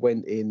 We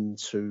went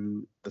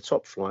into the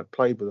top flight,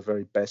 played with the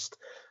very best,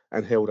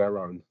 and held our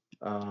own.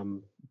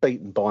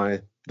 Beaten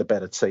by the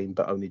better team,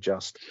 but only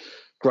just.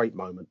 Great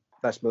moment.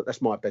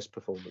 That's my best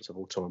performance of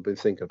all time. Been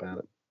thinking about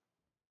it.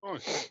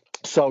 Nice.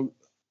 So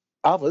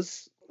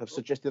others have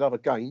suggested other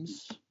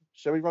games.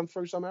 Shall we run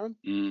through some, Aaron?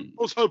 I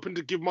was hoping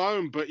to give my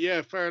own, but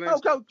yeah, fair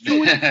enough. Go.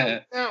 You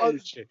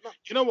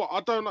know what?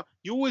 I don't know.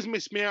 You always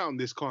miss me out on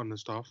this kind of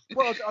stuff.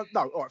 Well,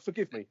 no. All right,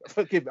 forgive me.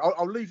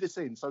 I'll leave this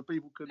in so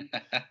people can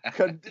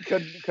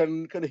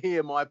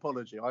hear my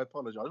apology. I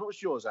apologise.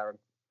 What's yours, Aaron?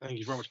 Thank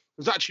you very much. It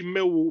was actually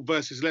Millwall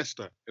versus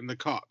Leicester in the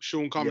cut.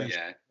 Sean Cummings,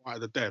 right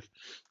at the death,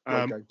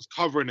 was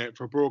covering it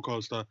for a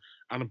broadcaster,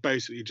 and I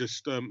basically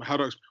just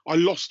I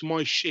lost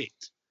my shit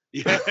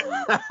Yeah.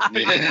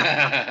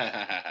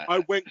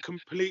 I went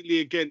completely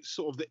against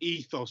sort of the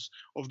ethos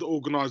of the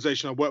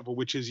organisation I work for,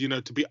 which is,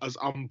 to be as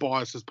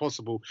unbiased as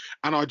possible.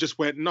 And I just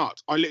went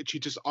nuts. I literally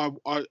just,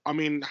 I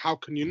mean, how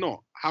can you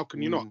not? How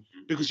can you not?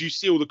 Because you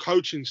see all the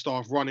coaching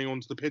staff running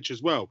onto the pitch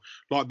as well.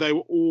 Like they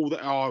were all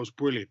there. Oh, it was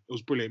brilliant. It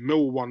was brilliant.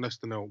 Millwall 1,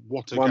 Leicester 0.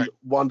 What a game.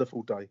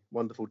 Wonderful day.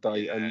 Wonderful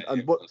day. Yeah,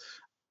 and what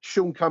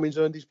Sean Cummings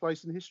earned his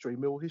place in history,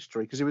 Millwall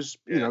history, because he was,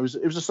 it was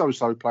a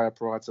so-so player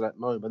prior to that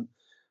moment.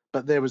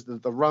 But there was the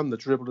run, the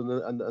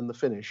dribble, and the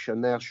finish. And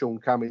now Sean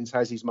Cummings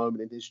has his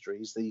moment in history.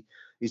 He's the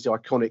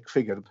iconic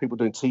figure. People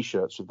doing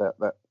T-shirts with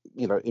that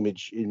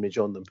image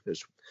on them.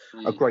 It's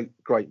a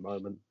great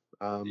moment.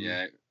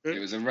 It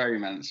was a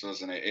romance,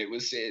 wasn't it? It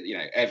was,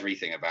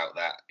 everything about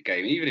that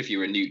game. Even if you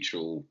were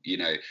neutral,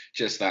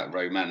 just that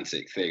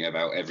romantic thing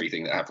about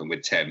everything that happened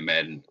with 10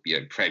 men,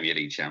 Premier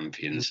League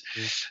champions,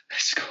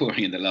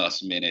 scoring in the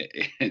last minute.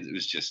 It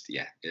was just,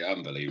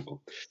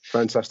 unbelievable.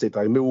 Fantastic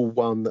day. Millwall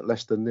 1,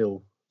 Leicester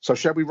 0. So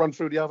shall we run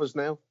through the others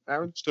now,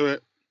 Aaron? Let's do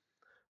it.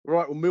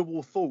 Right, well,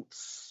 Millwall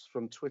Thoughts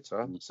from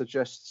Twitter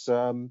suggests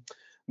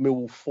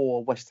Millwall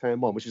 4, West Ham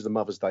 1, which is the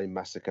Mother's Day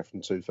massacre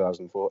from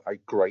 2004. A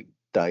great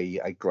day,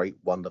 a great,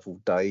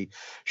 wonderful day.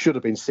 Should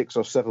have been 6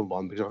 or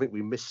 7-1 because I think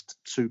we missed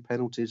 2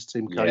 penalties.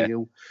 Tim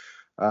Cahill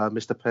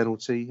missed a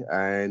penalty,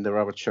 and there were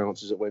other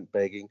chances that went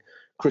begging.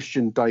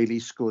 Christian Daly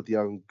scored the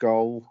own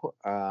goal,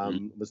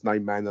 was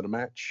named man of the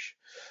match.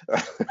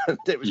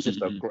 It was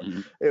just a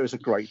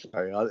great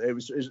day. It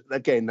was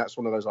again, that's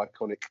one of those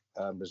iconic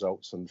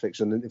results and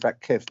fiction. And in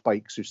fact, Kev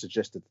Bakes, who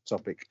suggested the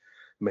topic,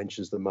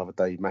 mentions the Mother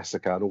Day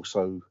massacre, and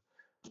also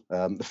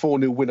the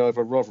 4-0 win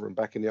over Rotherham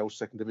back in the old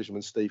second division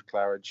when Steve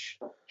Claridge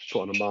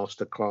put on a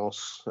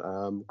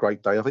masterclass.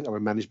 Great day. I think they were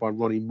managed by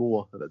Ronnie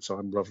Moore at the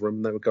time,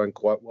 Rotherham. They were going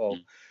quite well.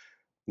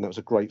 And that was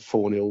a great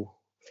 4-0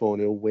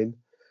 win.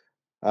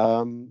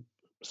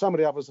 Some of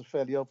the others are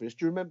fairly obvious.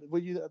 Do you remember, were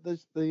you at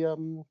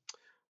the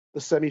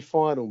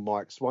semi-final,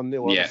 Mike's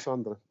 1-0 over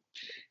Sunderland?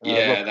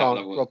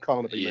 Rob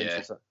Carnaby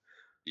mentions that.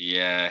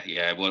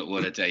 Yeah.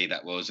 What a day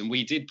that was, and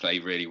we did play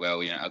really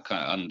well.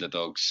 Kind of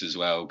underdogs as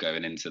well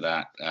going into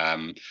that.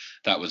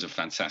 That was a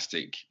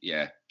fantastic,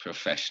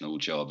 professional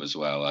job as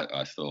well.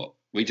 I thought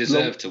we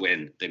deserved to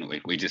win, didn't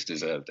we? We just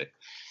deserved it.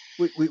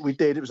 We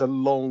did. It was a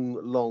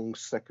long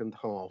second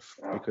half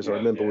because I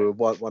remember we were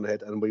 1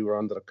 ahead and we were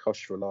under the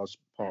cosh for a large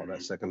part of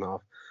that second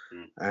half,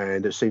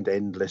 and it seemed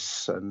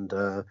endless. And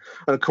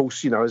of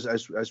course,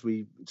 as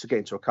we to get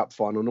into a cup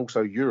final and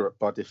also Europe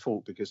by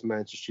default because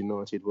Manchester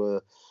United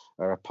were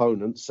our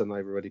opponents and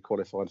they've already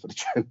qualified for the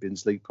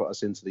Champions League, put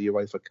us into the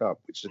UEFA Cup,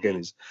 which again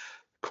is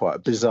quite a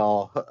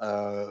bizarre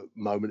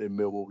moment in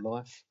Millwall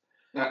life.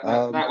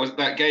 That was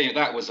that game.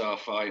 That was our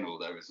final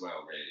though as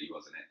well, really,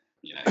 wasn't it?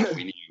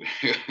 We knew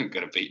we were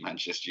going to beat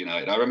Manchester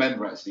United. I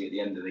remember actually at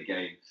the end of the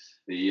game,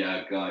 the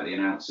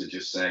announcer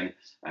just saying,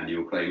 "And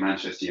you'll play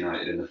Manchester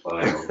United in the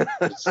final."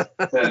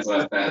 Turns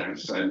out better.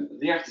 So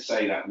you have to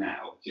say that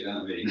now. Do you know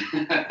what I mean?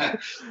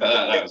 But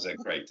that was a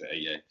great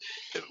day.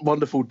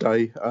 Wonderful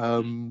day.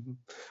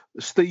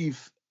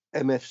 Steve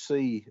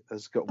MFC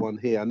has got one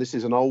here, and this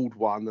is an old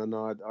one, and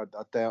I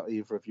doubt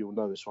either of you will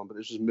know this one, but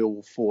this is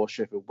Millwall 4,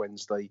 Sheffield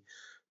Wednesday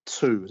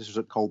 2. This was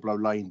at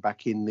Coldblow Lane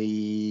back in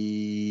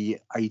the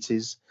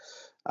 80s.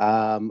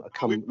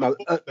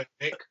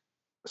 Nick.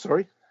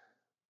 Sorry?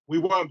 We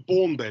weren't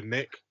born then,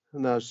 Nick.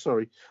 No,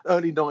 sorry.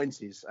 Early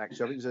 90s,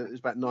 actually. I think it was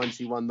about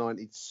 91,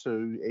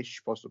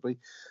 92-ish, possibly.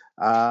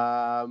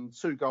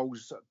 2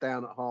 goals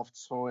down at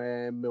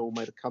half-time. Mill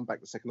made a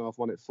comeback the second half,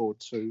 won it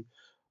 4-2.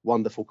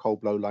 Wonderful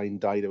Coldblow Lane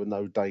day. There were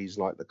no days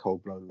like the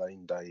Coldblow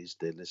Lane days,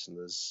 dear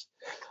listeners.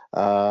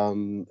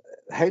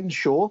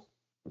 Henshaw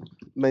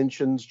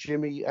mentions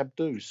Jimmy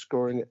Abdou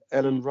scoring at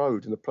Ellen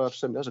Road in the Perth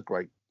Semi.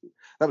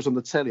 That was on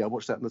the telly. I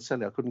watched that on the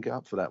telly. I couldn't get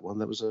up for that one.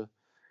 That was a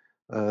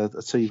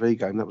TV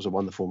game. That was a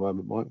wonderful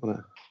moment, Mike, wasn't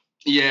it?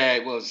 Yeah,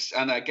 it was.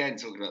 And again,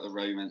 talking about the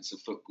romance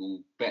of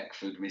football,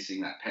 Beckford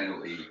missing that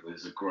penalty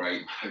was a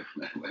great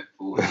moment where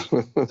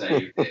Fordy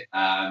saved it.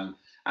 And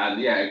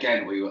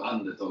again, we were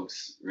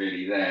underdogs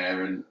really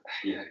there, and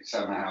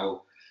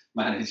somehow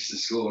managed to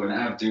score an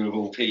Abdou of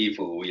all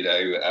people,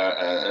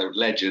 a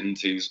legend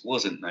who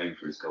wasn't known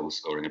for his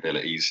goal-scoring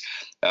abilities,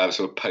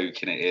 sort of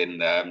poking it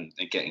in and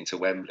getting to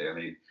Wembley. I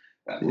mean,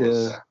 that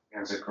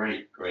was a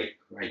great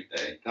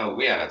day. Oh,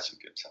 we had some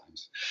good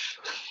times.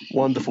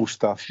 Wonderful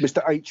stuff.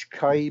 Mr.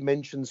 HK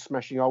mentions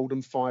smashing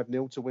Oldham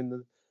 5-0 to win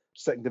the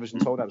second division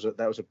title.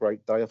 That was a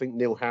great day. I think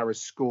Neil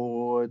Harris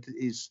scored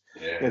his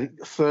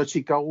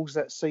 30 goals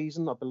that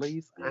season, I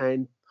believe,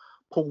 and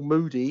Paul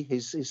Moody,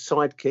 his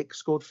sidekick,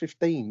 scored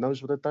 15.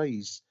 Those were the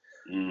days,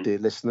 dear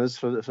listeners,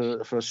 for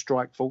a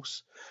strike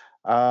force.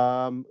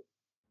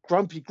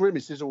 Grumpy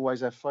Grimace is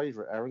always our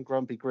favourite, Aaron.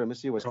 Grumpy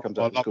Grimace, he always comes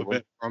up with a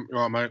good one.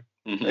 Right,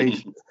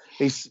 mate.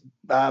 He's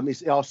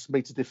asked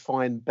me to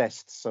define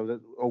best, so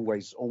that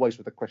always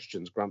with the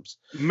questions, Grumps.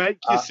 Make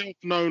yourself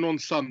known on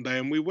Sunday,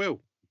 and we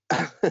will.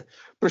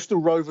 Bristol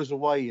Rovers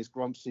away is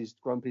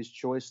Grumpy's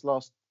choice.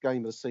 Last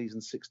game of the season,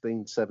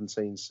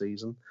 16-17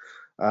 season.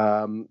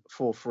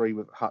 4-3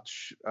 with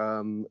Hutch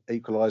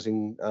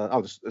equalising,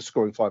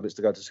 scoring 5 minutes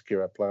to go to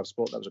secure our playoff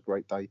spot. That was a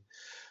great day.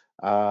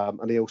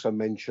 And he also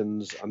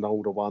mentions an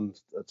older one,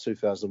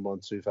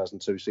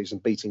 2001-2002 season,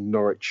 beating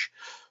Norwich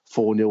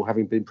 4-0,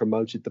 having been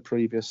promoted the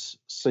previous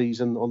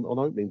season on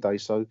opening day.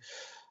 So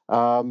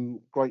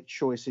great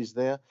choices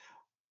there.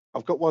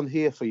 I've got one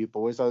here for you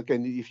boys.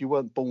 Again, if you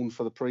weren't born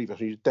for the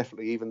previous, you're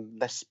definitely even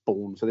less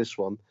born for this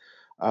one.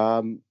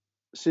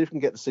 See if you can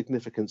get the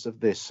significance of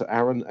this.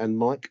 Aaron and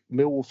Mike,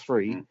 Millwall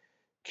 3,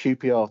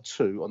 QPR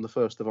 2 on the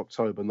 1st of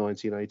October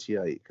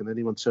 1988. Can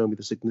anyone tell me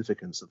the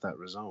significance of that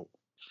result?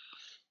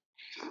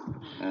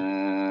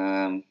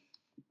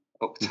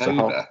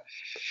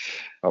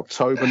 October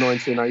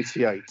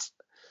 1988.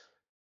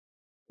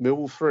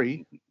 Millwall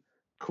 3,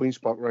 Queen's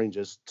Park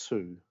Rangers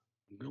 2.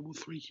 Millwall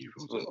 3, it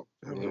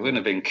wouldn't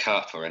have been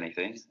cup or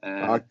anything.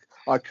 I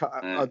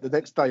cut the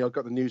next day. I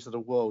got the News of the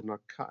World, and I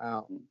cut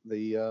out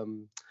the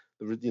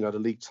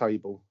league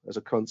table as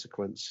a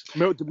consequence.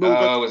 We were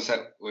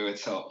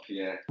top.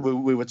 Yeah,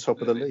 we were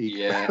top of the league.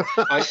 Yeah,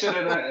 I should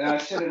have known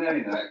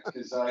that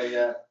because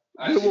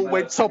we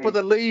went top of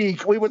the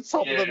league. We were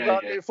top of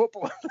the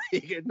football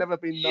league. It had never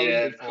been known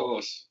before. Of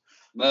course.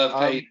 Merv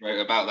Page wrote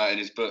about that in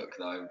his book,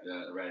 though.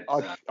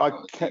 I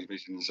kept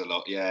visions a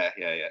lot. Yeah.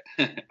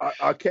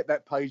 I kept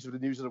that page of the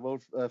News of the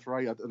World for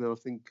and I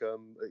think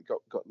it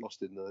got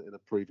lost in a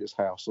previous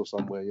house or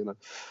somewhere.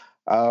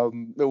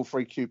 Millwall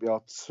 3,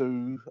 QPR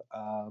 2.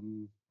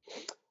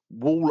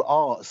 Wall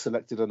Art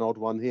selected an odd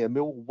one here.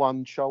 Millwall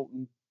 1,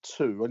 Charlton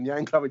 2, and the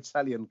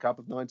Anglo-Italian Cup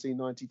of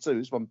 1992.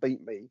 This one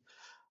beat me.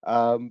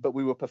 But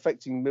we were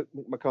perfecting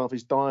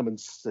McCarthy's diamond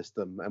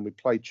system, and we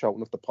played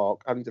Charlton off the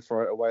park, only to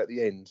throw it away at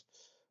the end.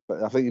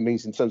 But I think it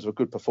means in terms of a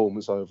good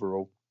performance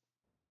overall.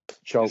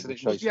 Charlton.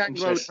 What's the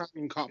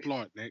Anglo-Italian Cup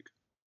like, Nick?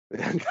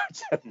 The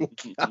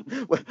Anglo-Italian Cup.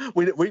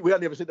 We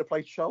only ever seem to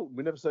play Charlton.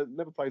 We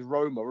never played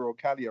Roma or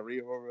Cagliari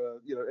or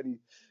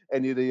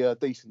any of the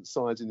decent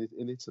sides in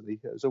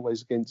Italy. It was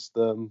always against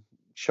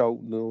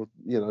Charlton or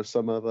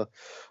some other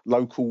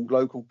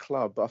local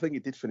club. But I think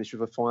it did finish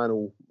with a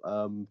final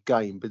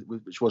game,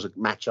 which was a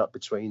match-up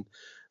between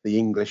the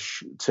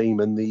English team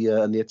and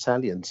the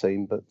Italian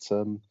team. But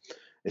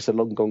it's a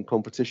long-gone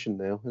competition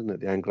now, isn't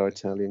it? The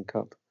Anglo-Italian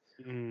Cup.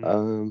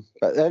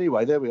 But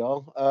anyway, there we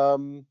are.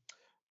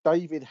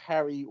 David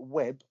Harry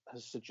Webb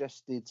has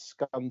suggested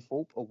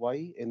Scunthorpe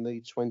away in the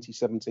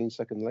 2017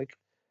 second leg.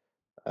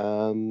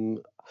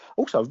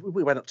 Also,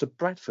 we went up to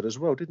Bradford as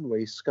well, didn't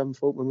we?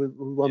 Scunthorpe, when we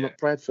won at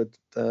Bradford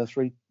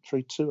 3-2,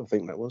 I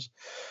think that was.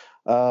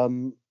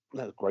 That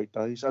was great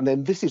days. And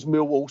then this is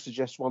Millwall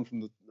suggests one from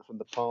the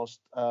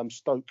past.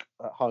 Stoke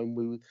at home,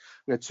 we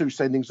had 2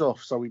 sendings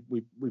off, so we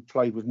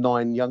played with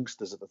 9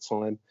 youngsters at the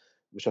time,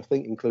 which I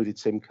think included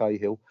Tim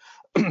Cahill,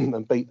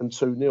 and beat them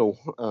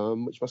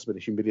 2-0, which must have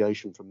been a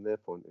humiliation from their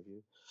point of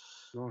view.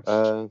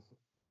 Nice.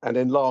 And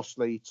then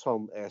lastly,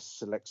 Tom S.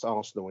 selects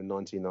Arsenal in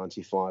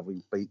 1995.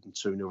 We beat them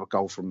 2-0, a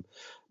goal from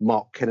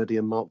Mark Kennedy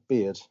and Mark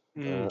Beard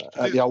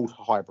at the old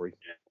Highbury.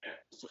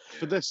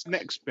 For this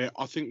next bit,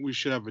 I think we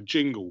should have a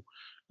jingle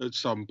at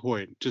some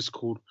point, just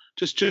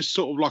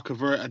sort of like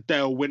a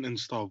Dale Winton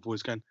style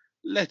voice going,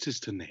 "Letters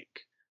to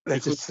Nick."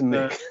 Letters to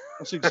Nick.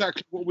 That's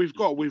exactly what we've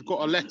got. We've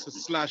got a letter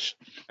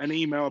 / an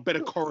email, a bit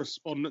of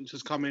correspondence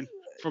has come in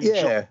from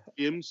John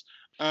Williams.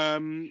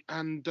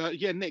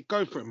 Nick,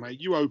 go for it, mate.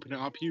 You open it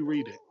up, you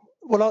read it.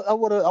 Well, I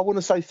want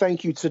to say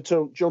thank you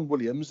to John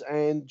Williams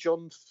and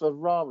John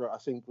Ferrara, I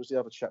think was the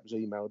other chap who's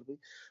emailed me.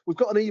 We've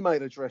got an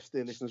email address,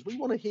 dear listeners. We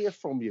want to hear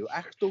from you.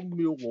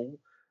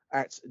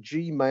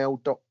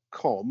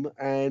 achtingmillwall@gmail.com.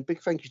 And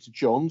big thank you to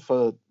John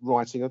for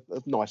writing a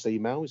nice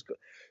email. He's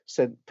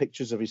sent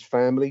pictures of his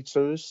family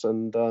to us,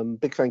 and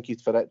big thank you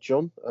for that,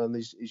 John, and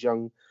his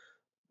young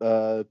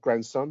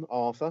grandson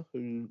Arthur,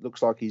 who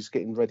looks like he's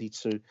getting ready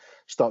to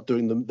start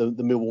doing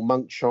the Millwall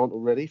Monk chant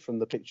already from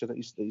the picture that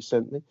he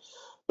sent me.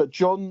 But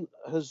John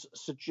has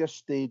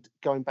suggested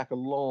going back a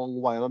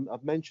long way, and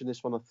I've mentioned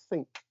this one I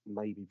think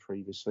maybe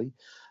previously.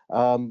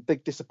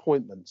 Big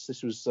disappointments.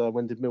 This was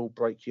when did Mill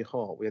break your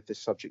heart? We had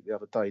this subject the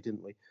other day,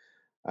 didn't we?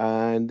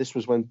 And this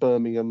was when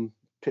Birmingham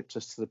pipped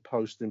us to the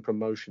post in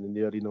promotion in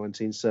the early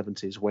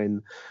 1970s,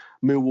 when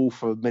Millwall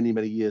for many,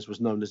 many years was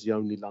known as the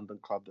only London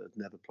club that had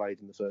never played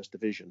in the First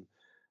Division.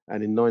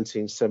 And in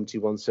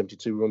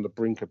 1971-72, we were on the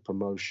brink of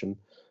promotion.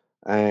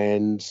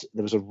 And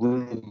there was a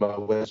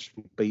rumour where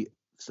we beat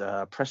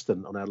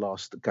Preston on our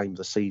last game of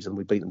the season.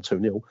 We beat them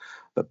 2-0.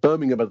 But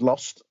Birmingham had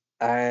lost,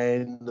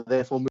 and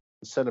therefore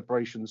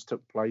celebrations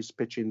took place,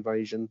 pitch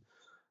invasion.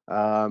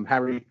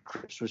 Harry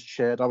Cripps was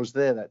chaired. I was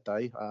there that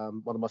day,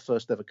 one of my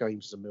first ever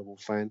games as a Millwall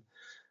fan,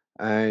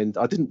 and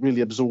I didn't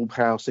really absorb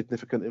how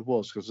significant it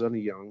was because I was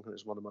only young. It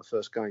was one of my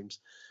first games,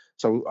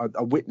 so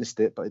I witnessed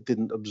it, but it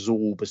didn't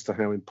absorb as to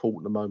how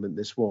important a moment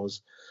this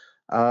was.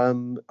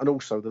 And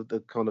also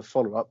the kind of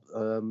follow-up,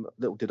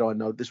 little did I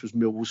know, this was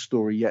Millwall's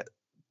story yet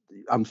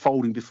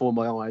unfolding before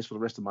my eyes for the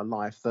rest of my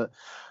life,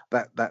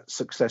 that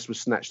success was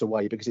snatched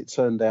away, because it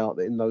turned out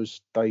that in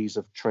those days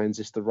of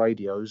transistor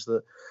radios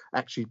that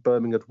actually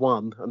Birmingham had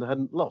won and they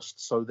hadn't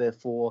lost. So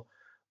therefore,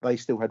 they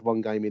still had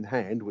one game in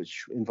hand,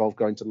 which involved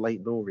going to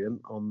Leyton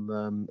Orient on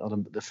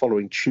the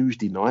following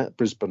Tuesday night at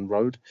Brisbane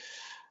Road.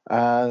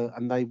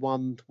 And they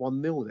won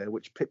 1-0 there,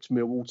 which pipped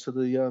Millwall to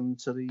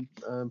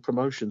the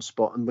promotion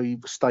spot, and we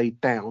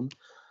stayed down.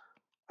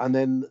 And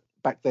then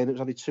back then it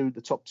was only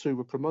the top two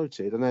were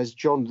promoted, and as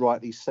John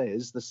rightly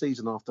says, the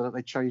season after that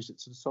they changed it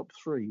to the top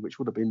three, which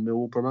would have been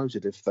Millwall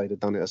promoted if they'd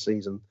have done it a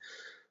season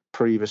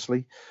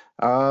previously.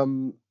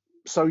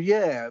 So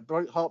yeah,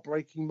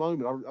 heartbreaking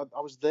moment.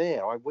 I was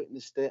there, I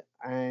witnessed it,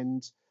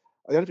 and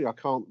the only thing I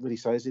can't really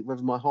say is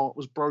whether my heart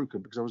was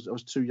broken, because I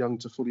was too young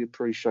to fully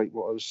appreciate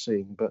what I was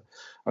seeing. But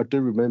I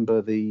do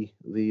remember the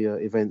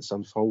events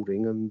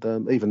unfolding, and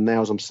even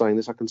now as I'm saying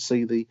this, I can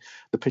see the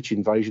pitch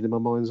invasion in my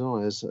mind's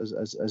eye as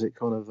it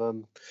kind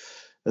of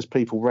as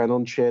people ran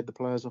on, chaired the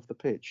players off the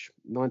pitch.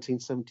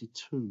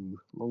 1972,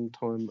 long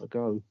time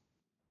ago.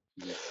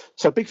 Yeah.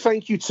 So big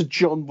thank you to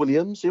John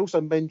Williams. He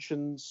also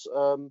mentions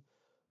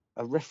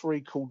a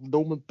referee called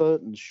Norman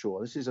Burtonshaw.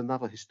 This is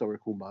another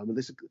historical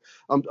moment.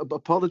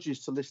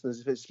 Apologies to listeners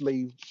if it's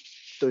me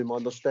doing my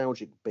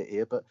nostalgic bit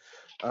here, but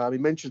he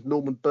mentioned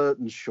Norman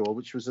Burtonshaw,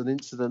 which was an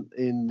incident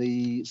in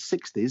the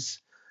 60s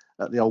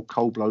at the old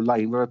Coldblow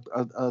Lane, where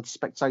a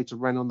spectator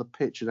ran on the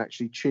pitch and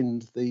actually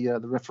chinned the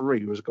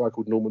referee, who was a guy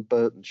called Norman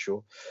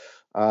Burtonshaw.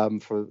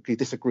 He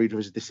disagreed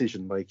with his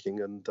decision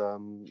making, and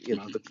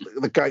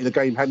the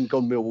game hadn't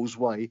gone Millwall's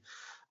way.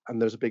 And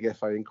there was a big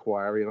FA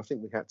inquiry, and I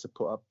think we had to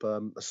put up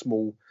a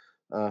small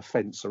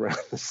fence around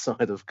the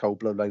side of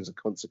Coldblow Lane as a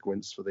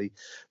consequence for the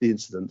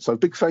incident. So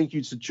big thank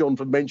you to John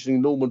for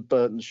mentioning Norman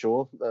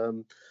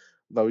Burtonshaw,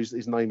 though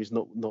his name is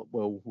not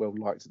well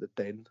liked at the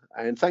Den.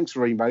 And thanks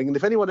for emailing. And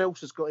if anyone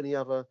else has got any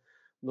other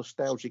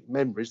nostalgic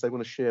memories they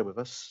want to share with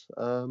us,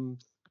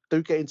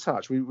 do get in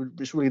touch.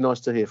 It's really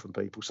nice to hear from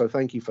people. So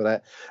thank you for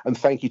that, and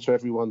thank you to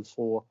everyone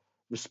for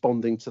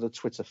responding to the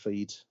Twitter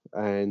feed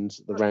and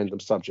the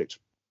random subject.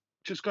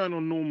 Just going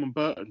on Norman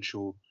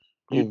Burtonshaw,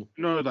 you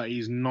know that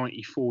he's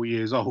 94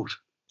 years old.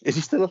 Is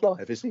he still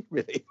alive? Is he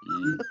really?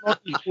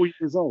 94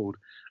 years old.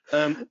 He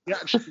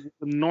actually was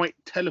a night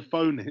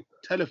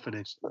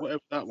telephonist,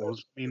 whatever that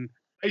was. I mean,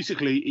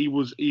 basically, he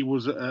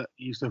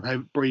used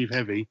to breathe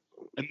heavy,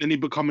 and then he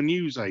become a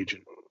news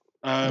agent.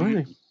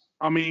 Really?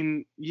 I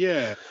mean,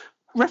 yeah.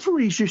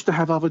 Referees used to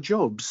have other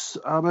jobs.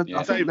 I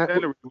think David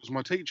Ellery was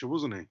my teacher,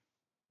 wasn't he?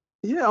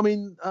 Yeah, I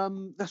mean,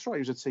 that's right. He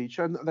was a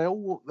teacher, and they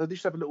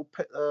used to have a little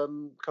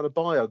kind of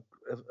bio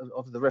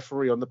of the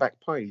referee on the back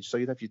page. So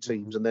you'd have your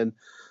teams, and then,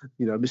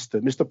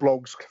 Mr.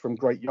 Bloggs from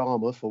Great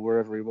Yarmouth or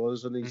wherever he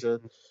was, and he's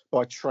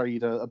by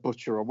trade a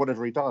butcher or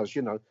whatever he does,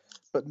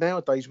 But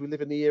nowadays we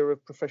live in the era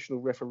of professional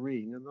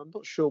refereeing, and I'm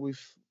not sure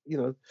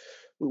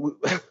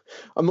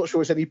I'm not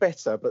sure it's any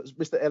better. But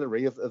Mr.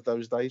 Ellery of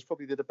those days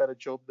probably did a better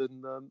job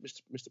than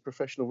Mr.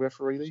 Professional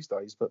Referee these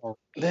days. But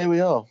there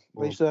we are.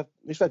 We used to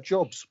have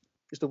jobs.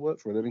 Used to work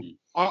for a living.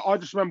 I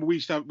just remember we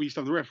used to have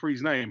the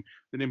referee's name,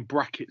 then in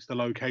brackets the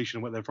location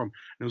where they're from. And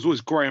it was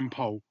always Graham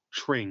Pole,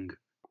 Tring.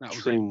 That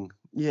was Tring.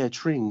 It. Yeah,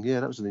 Tring.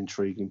 Yeah, that was an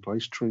intriguing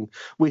place, Tring.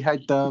 We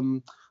had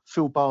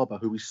Phil Barber,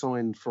 who we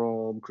signed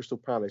from Crystal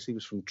Palace. He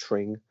was from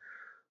Tring.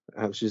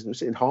 Was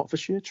it in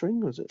Hertfordshire,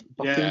 Tring? Was it?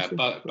 Buckinghamshire?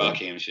 Yeah,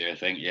 Buckinghamshire, I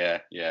think. Yeah.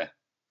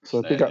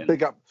 So big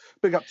up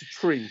to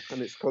Tring and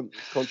its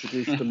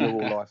contribution to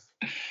Millwall life.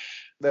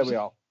 There we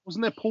are.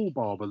 Wasn't there Paul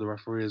Barber, the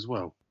referee, as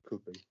well?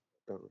 Could be.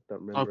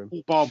 Don't remember him.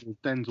 Paul Barber was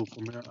Denzel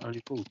from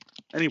Only Fools.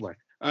 Anyway,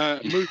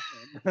 move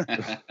on.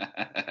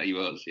 He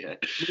was, yeah.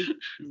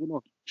 Moving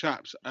on,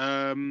 chaps.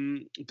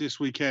 This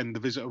weekend,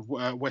 the visit of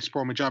West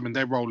Bromwich Albion,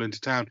 they roll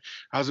into town.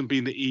 Hasn't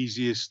been the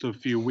easiest of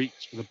few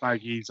weeks for the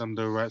Baggies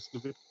under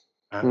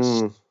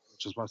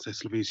just about to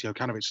say Slavisa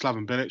Jokanovic,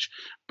 Slaven Bilic.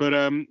 But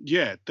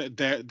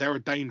they're a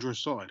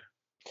dangerous side.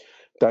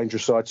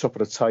 Dangerous side, top of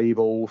the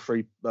table,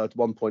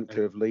 1 point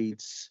clear of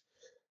Leeds.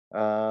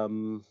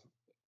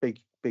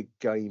 Big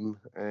game,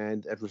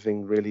 and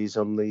everything really is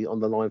on the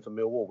line for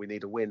Millwall. We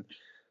need a win,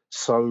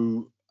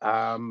 so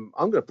I'm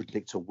going to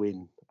predict a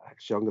win.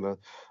 Actually,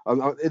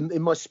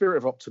 in my spirit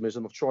of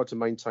optimism, I've tried to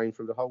maintain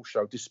through the whole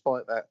show,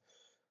 despite that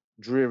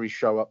dreary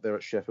show up there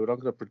at Sheffield. I'm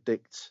going to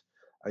predict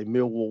a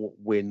Millwall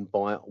win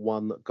by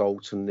 1-0.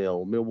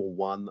 Millwall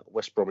 1,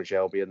 West Bromwich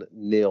Albion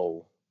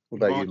 0.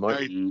 What about you,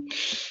 Mike?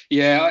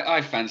 Yeah,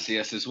 I fancy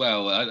us as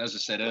well. As I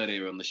said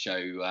earlier on the show,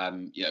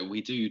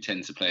 we do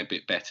tend to play a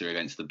bit better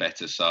against the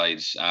better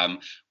sides.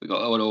 We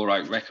got an all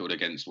right record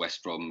against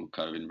West Brom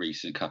kind of in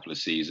recent couple of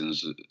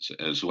seasons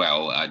as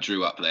well.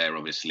 Drew up there,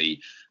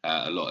 obviously,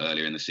 a lot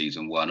earlier in the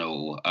season,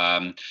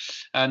 1-1.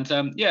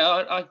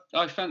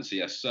 I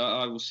fancy us.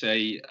 I will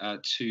say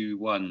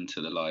 2-1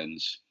 to the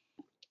Lions.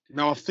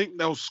 Now, I think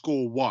they'll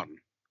score 1.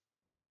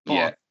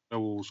 Yeah. They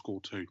will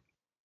score 2.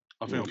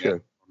 I think.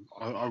 Okay.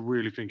 I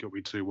really think it'll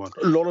be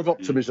 2-1. A lot of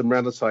optimism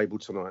around the table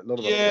tonight.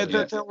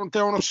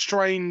 They're on a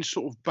strange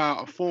sort of bout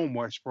of form,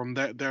 West Brom.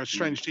 They're a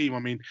strange team. I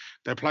mean,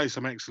 they play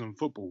some excellent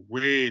football,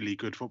 really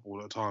good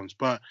football at times.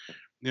 But,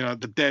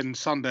 the Den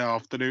Sunday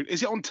afternoon.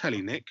 Is it on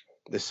telly, Nick?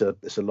 It's a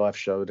live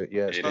show that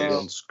it's going to be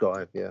on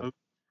Sky. Yeah,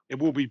 it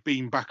will be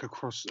beamed back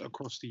across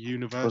the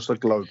universe, across the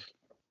globe.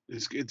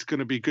 It's going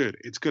to be good.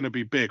 It's going to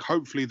be big.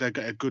 Hopefully they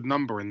get a good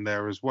number in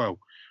there as well.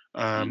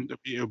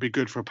 It'll be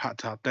good for a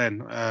packed out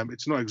Den.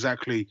 It's not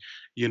exactly,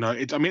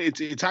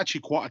 it's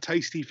actually quite a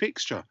tasty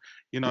fixture.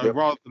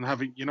 Rather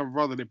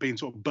than it being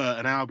sort of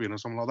Burton Albion or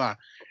something like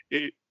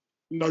that.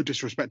 No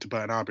disrespect to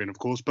Burton Albion, of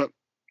course, but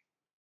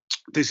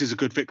this is a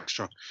good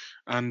fixture,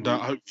 and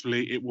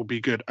hopefully it will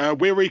be good.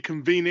 We're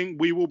reconvening.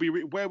 We will be.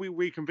 Where are we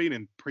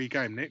reconvening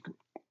pre-game, Nick?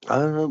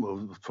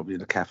 Well, probably in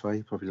the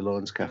cafe, probably the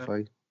Lions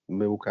Cafe,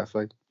 Mill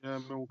Cafe. Yeah,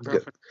 Mill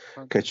Cafe.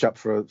 Catch up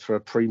for a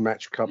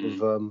pre-match cup of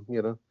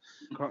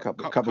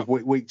cup of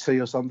weak tea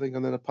or something,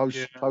 and then a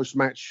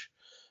post-match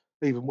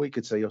even weaker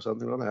tea or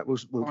something like that.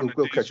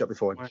 We'll catch up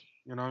before.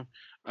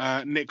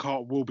 Nick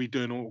Hart will be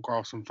doing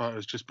autographs and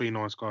photos. Just be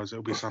nice, guys.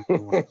 It'll be something.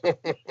 He'll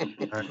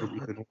be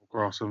doing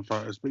autographs and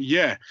photos. But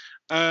yeah,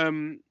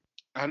 and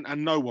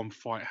no one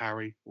fight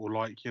Harry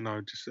or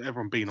just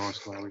everyone be nice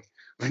to Harry.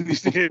 When you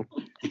see him,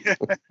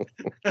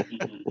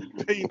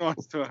 be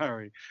nice to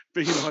Harry.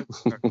 Be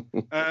nice to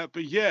her.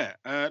 But yeah,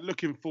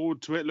 looking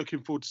forward to it.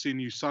 Looking forward to seeing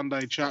you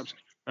Sunday, chaps.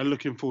 And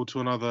looking forward to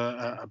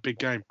another a big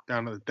game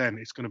down at the Den.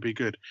 It's going to be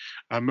good.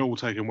 Millwall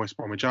taking West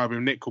Bromwich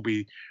Albion. Nick will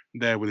be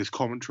there with his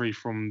commentary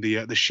from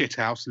the shit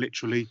house,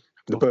 literally.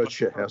 The bird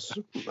shit house.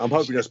 I'm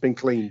hoping that's been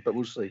cleaned, but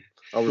we'll see.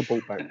 I'll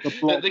report back.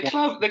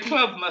 The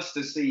club must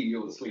have seen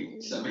your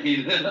tweets. I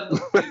mean,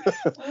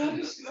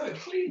 just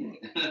clean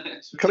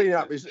it. Clean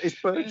up.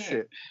 It's bird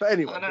shit. But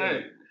anyway.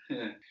 I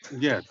know.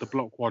 Yeah, the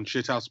Block 1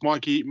 shit house.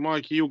 Mikey,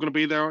 you're going to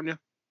be there, aren't you?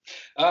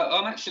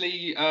 I'm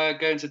actually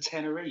going to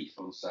Tenerife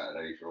on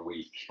Saturday for a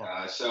week,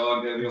 so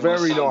I'm going to be on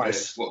very my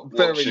nice, sunbed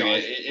very watching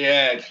nice. it.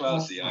 Yeah,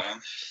 classy I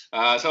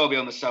am. So I'll be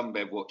on the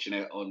sunbed watching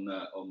it on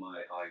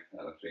my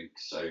iPad, I think.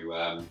 So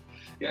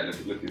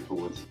looking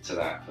forward to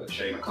that. But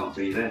shame I can't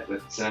be there.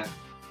 But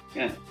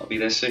I'll be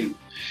there soon.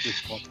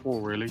 It's quite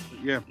cool, really.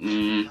 But yeah.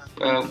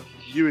 Well,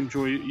 you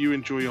enjoy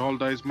your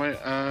holidays, mate.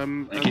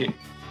 Thank you.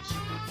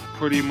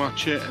 Pretty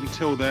much it.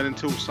 Until then,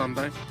 until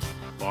Sunday.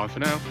 Bye for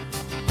now.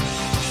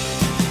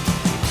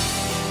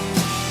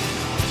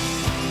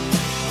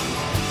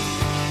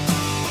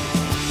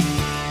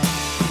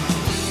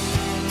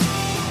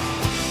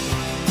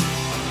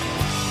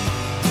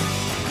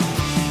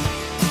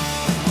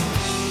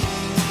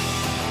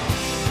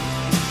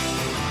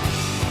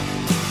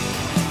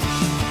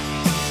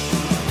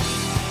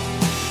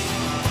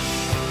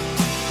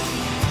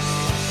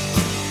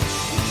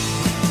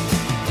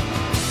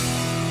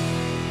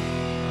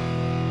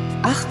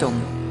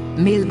 Achtung,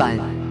 Mehlball.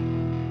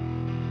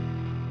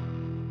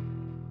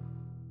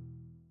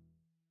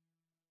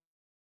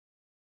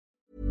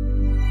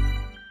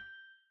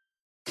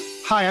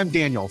 Hi, I'm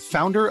Daniel,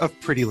 founder of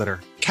Pretty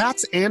Litter.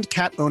 Cats and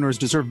cat owners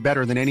deserve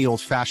better than any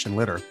old-fashioned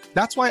litter.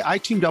 That's why I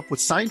teamed up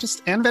with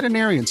scientists and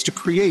veterinarians to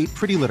create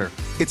Pretty Litter.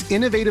 Its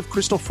innovative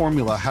crystal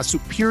formula has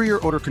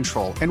superior odor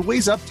control and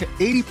weighs up to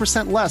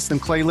 80% less than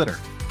clay litter.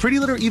 Pretty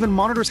Litter even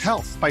monitors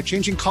health by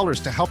changing colors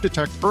to help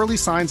detect early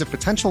signs of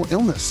potential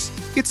illness.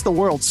 It's the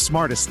world's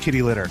smartest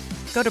kitty litter.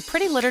 Go to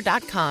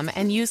prettylitter.com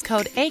and use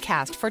code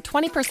ACAST for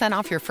 20%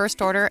 off your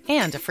first order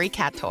and a free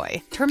cat toy.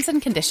 Terms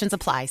and conditions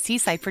apply. See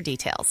site for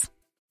details.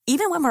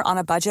 Even when we're on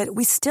a budget,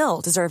 we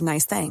still deserve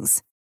nice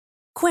things.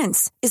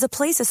 Quince is a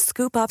place to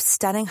scoop up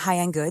stunning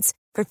high-end goods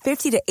for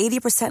 50 to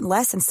 80%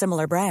 less than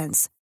similar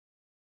brands.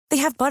 They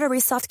have buttery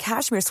soft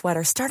cashmere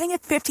sweaters starting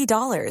at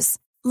 $50,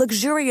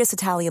 luxurious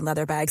Italian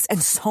leather bags,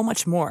 and so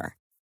much more.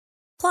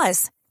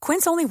 Plus,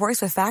 Quince only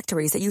works with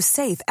factories that use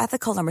safe,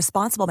 ethical, and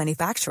responsible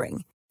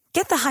manufacturing.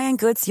 Get the high-end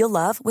goods you'll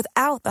love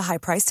without the high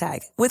price tag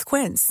with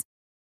Quince.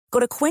 Go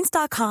to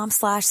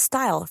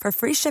quince.com/style for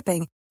free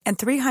shipping and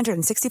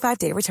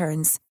 365-day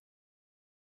returns.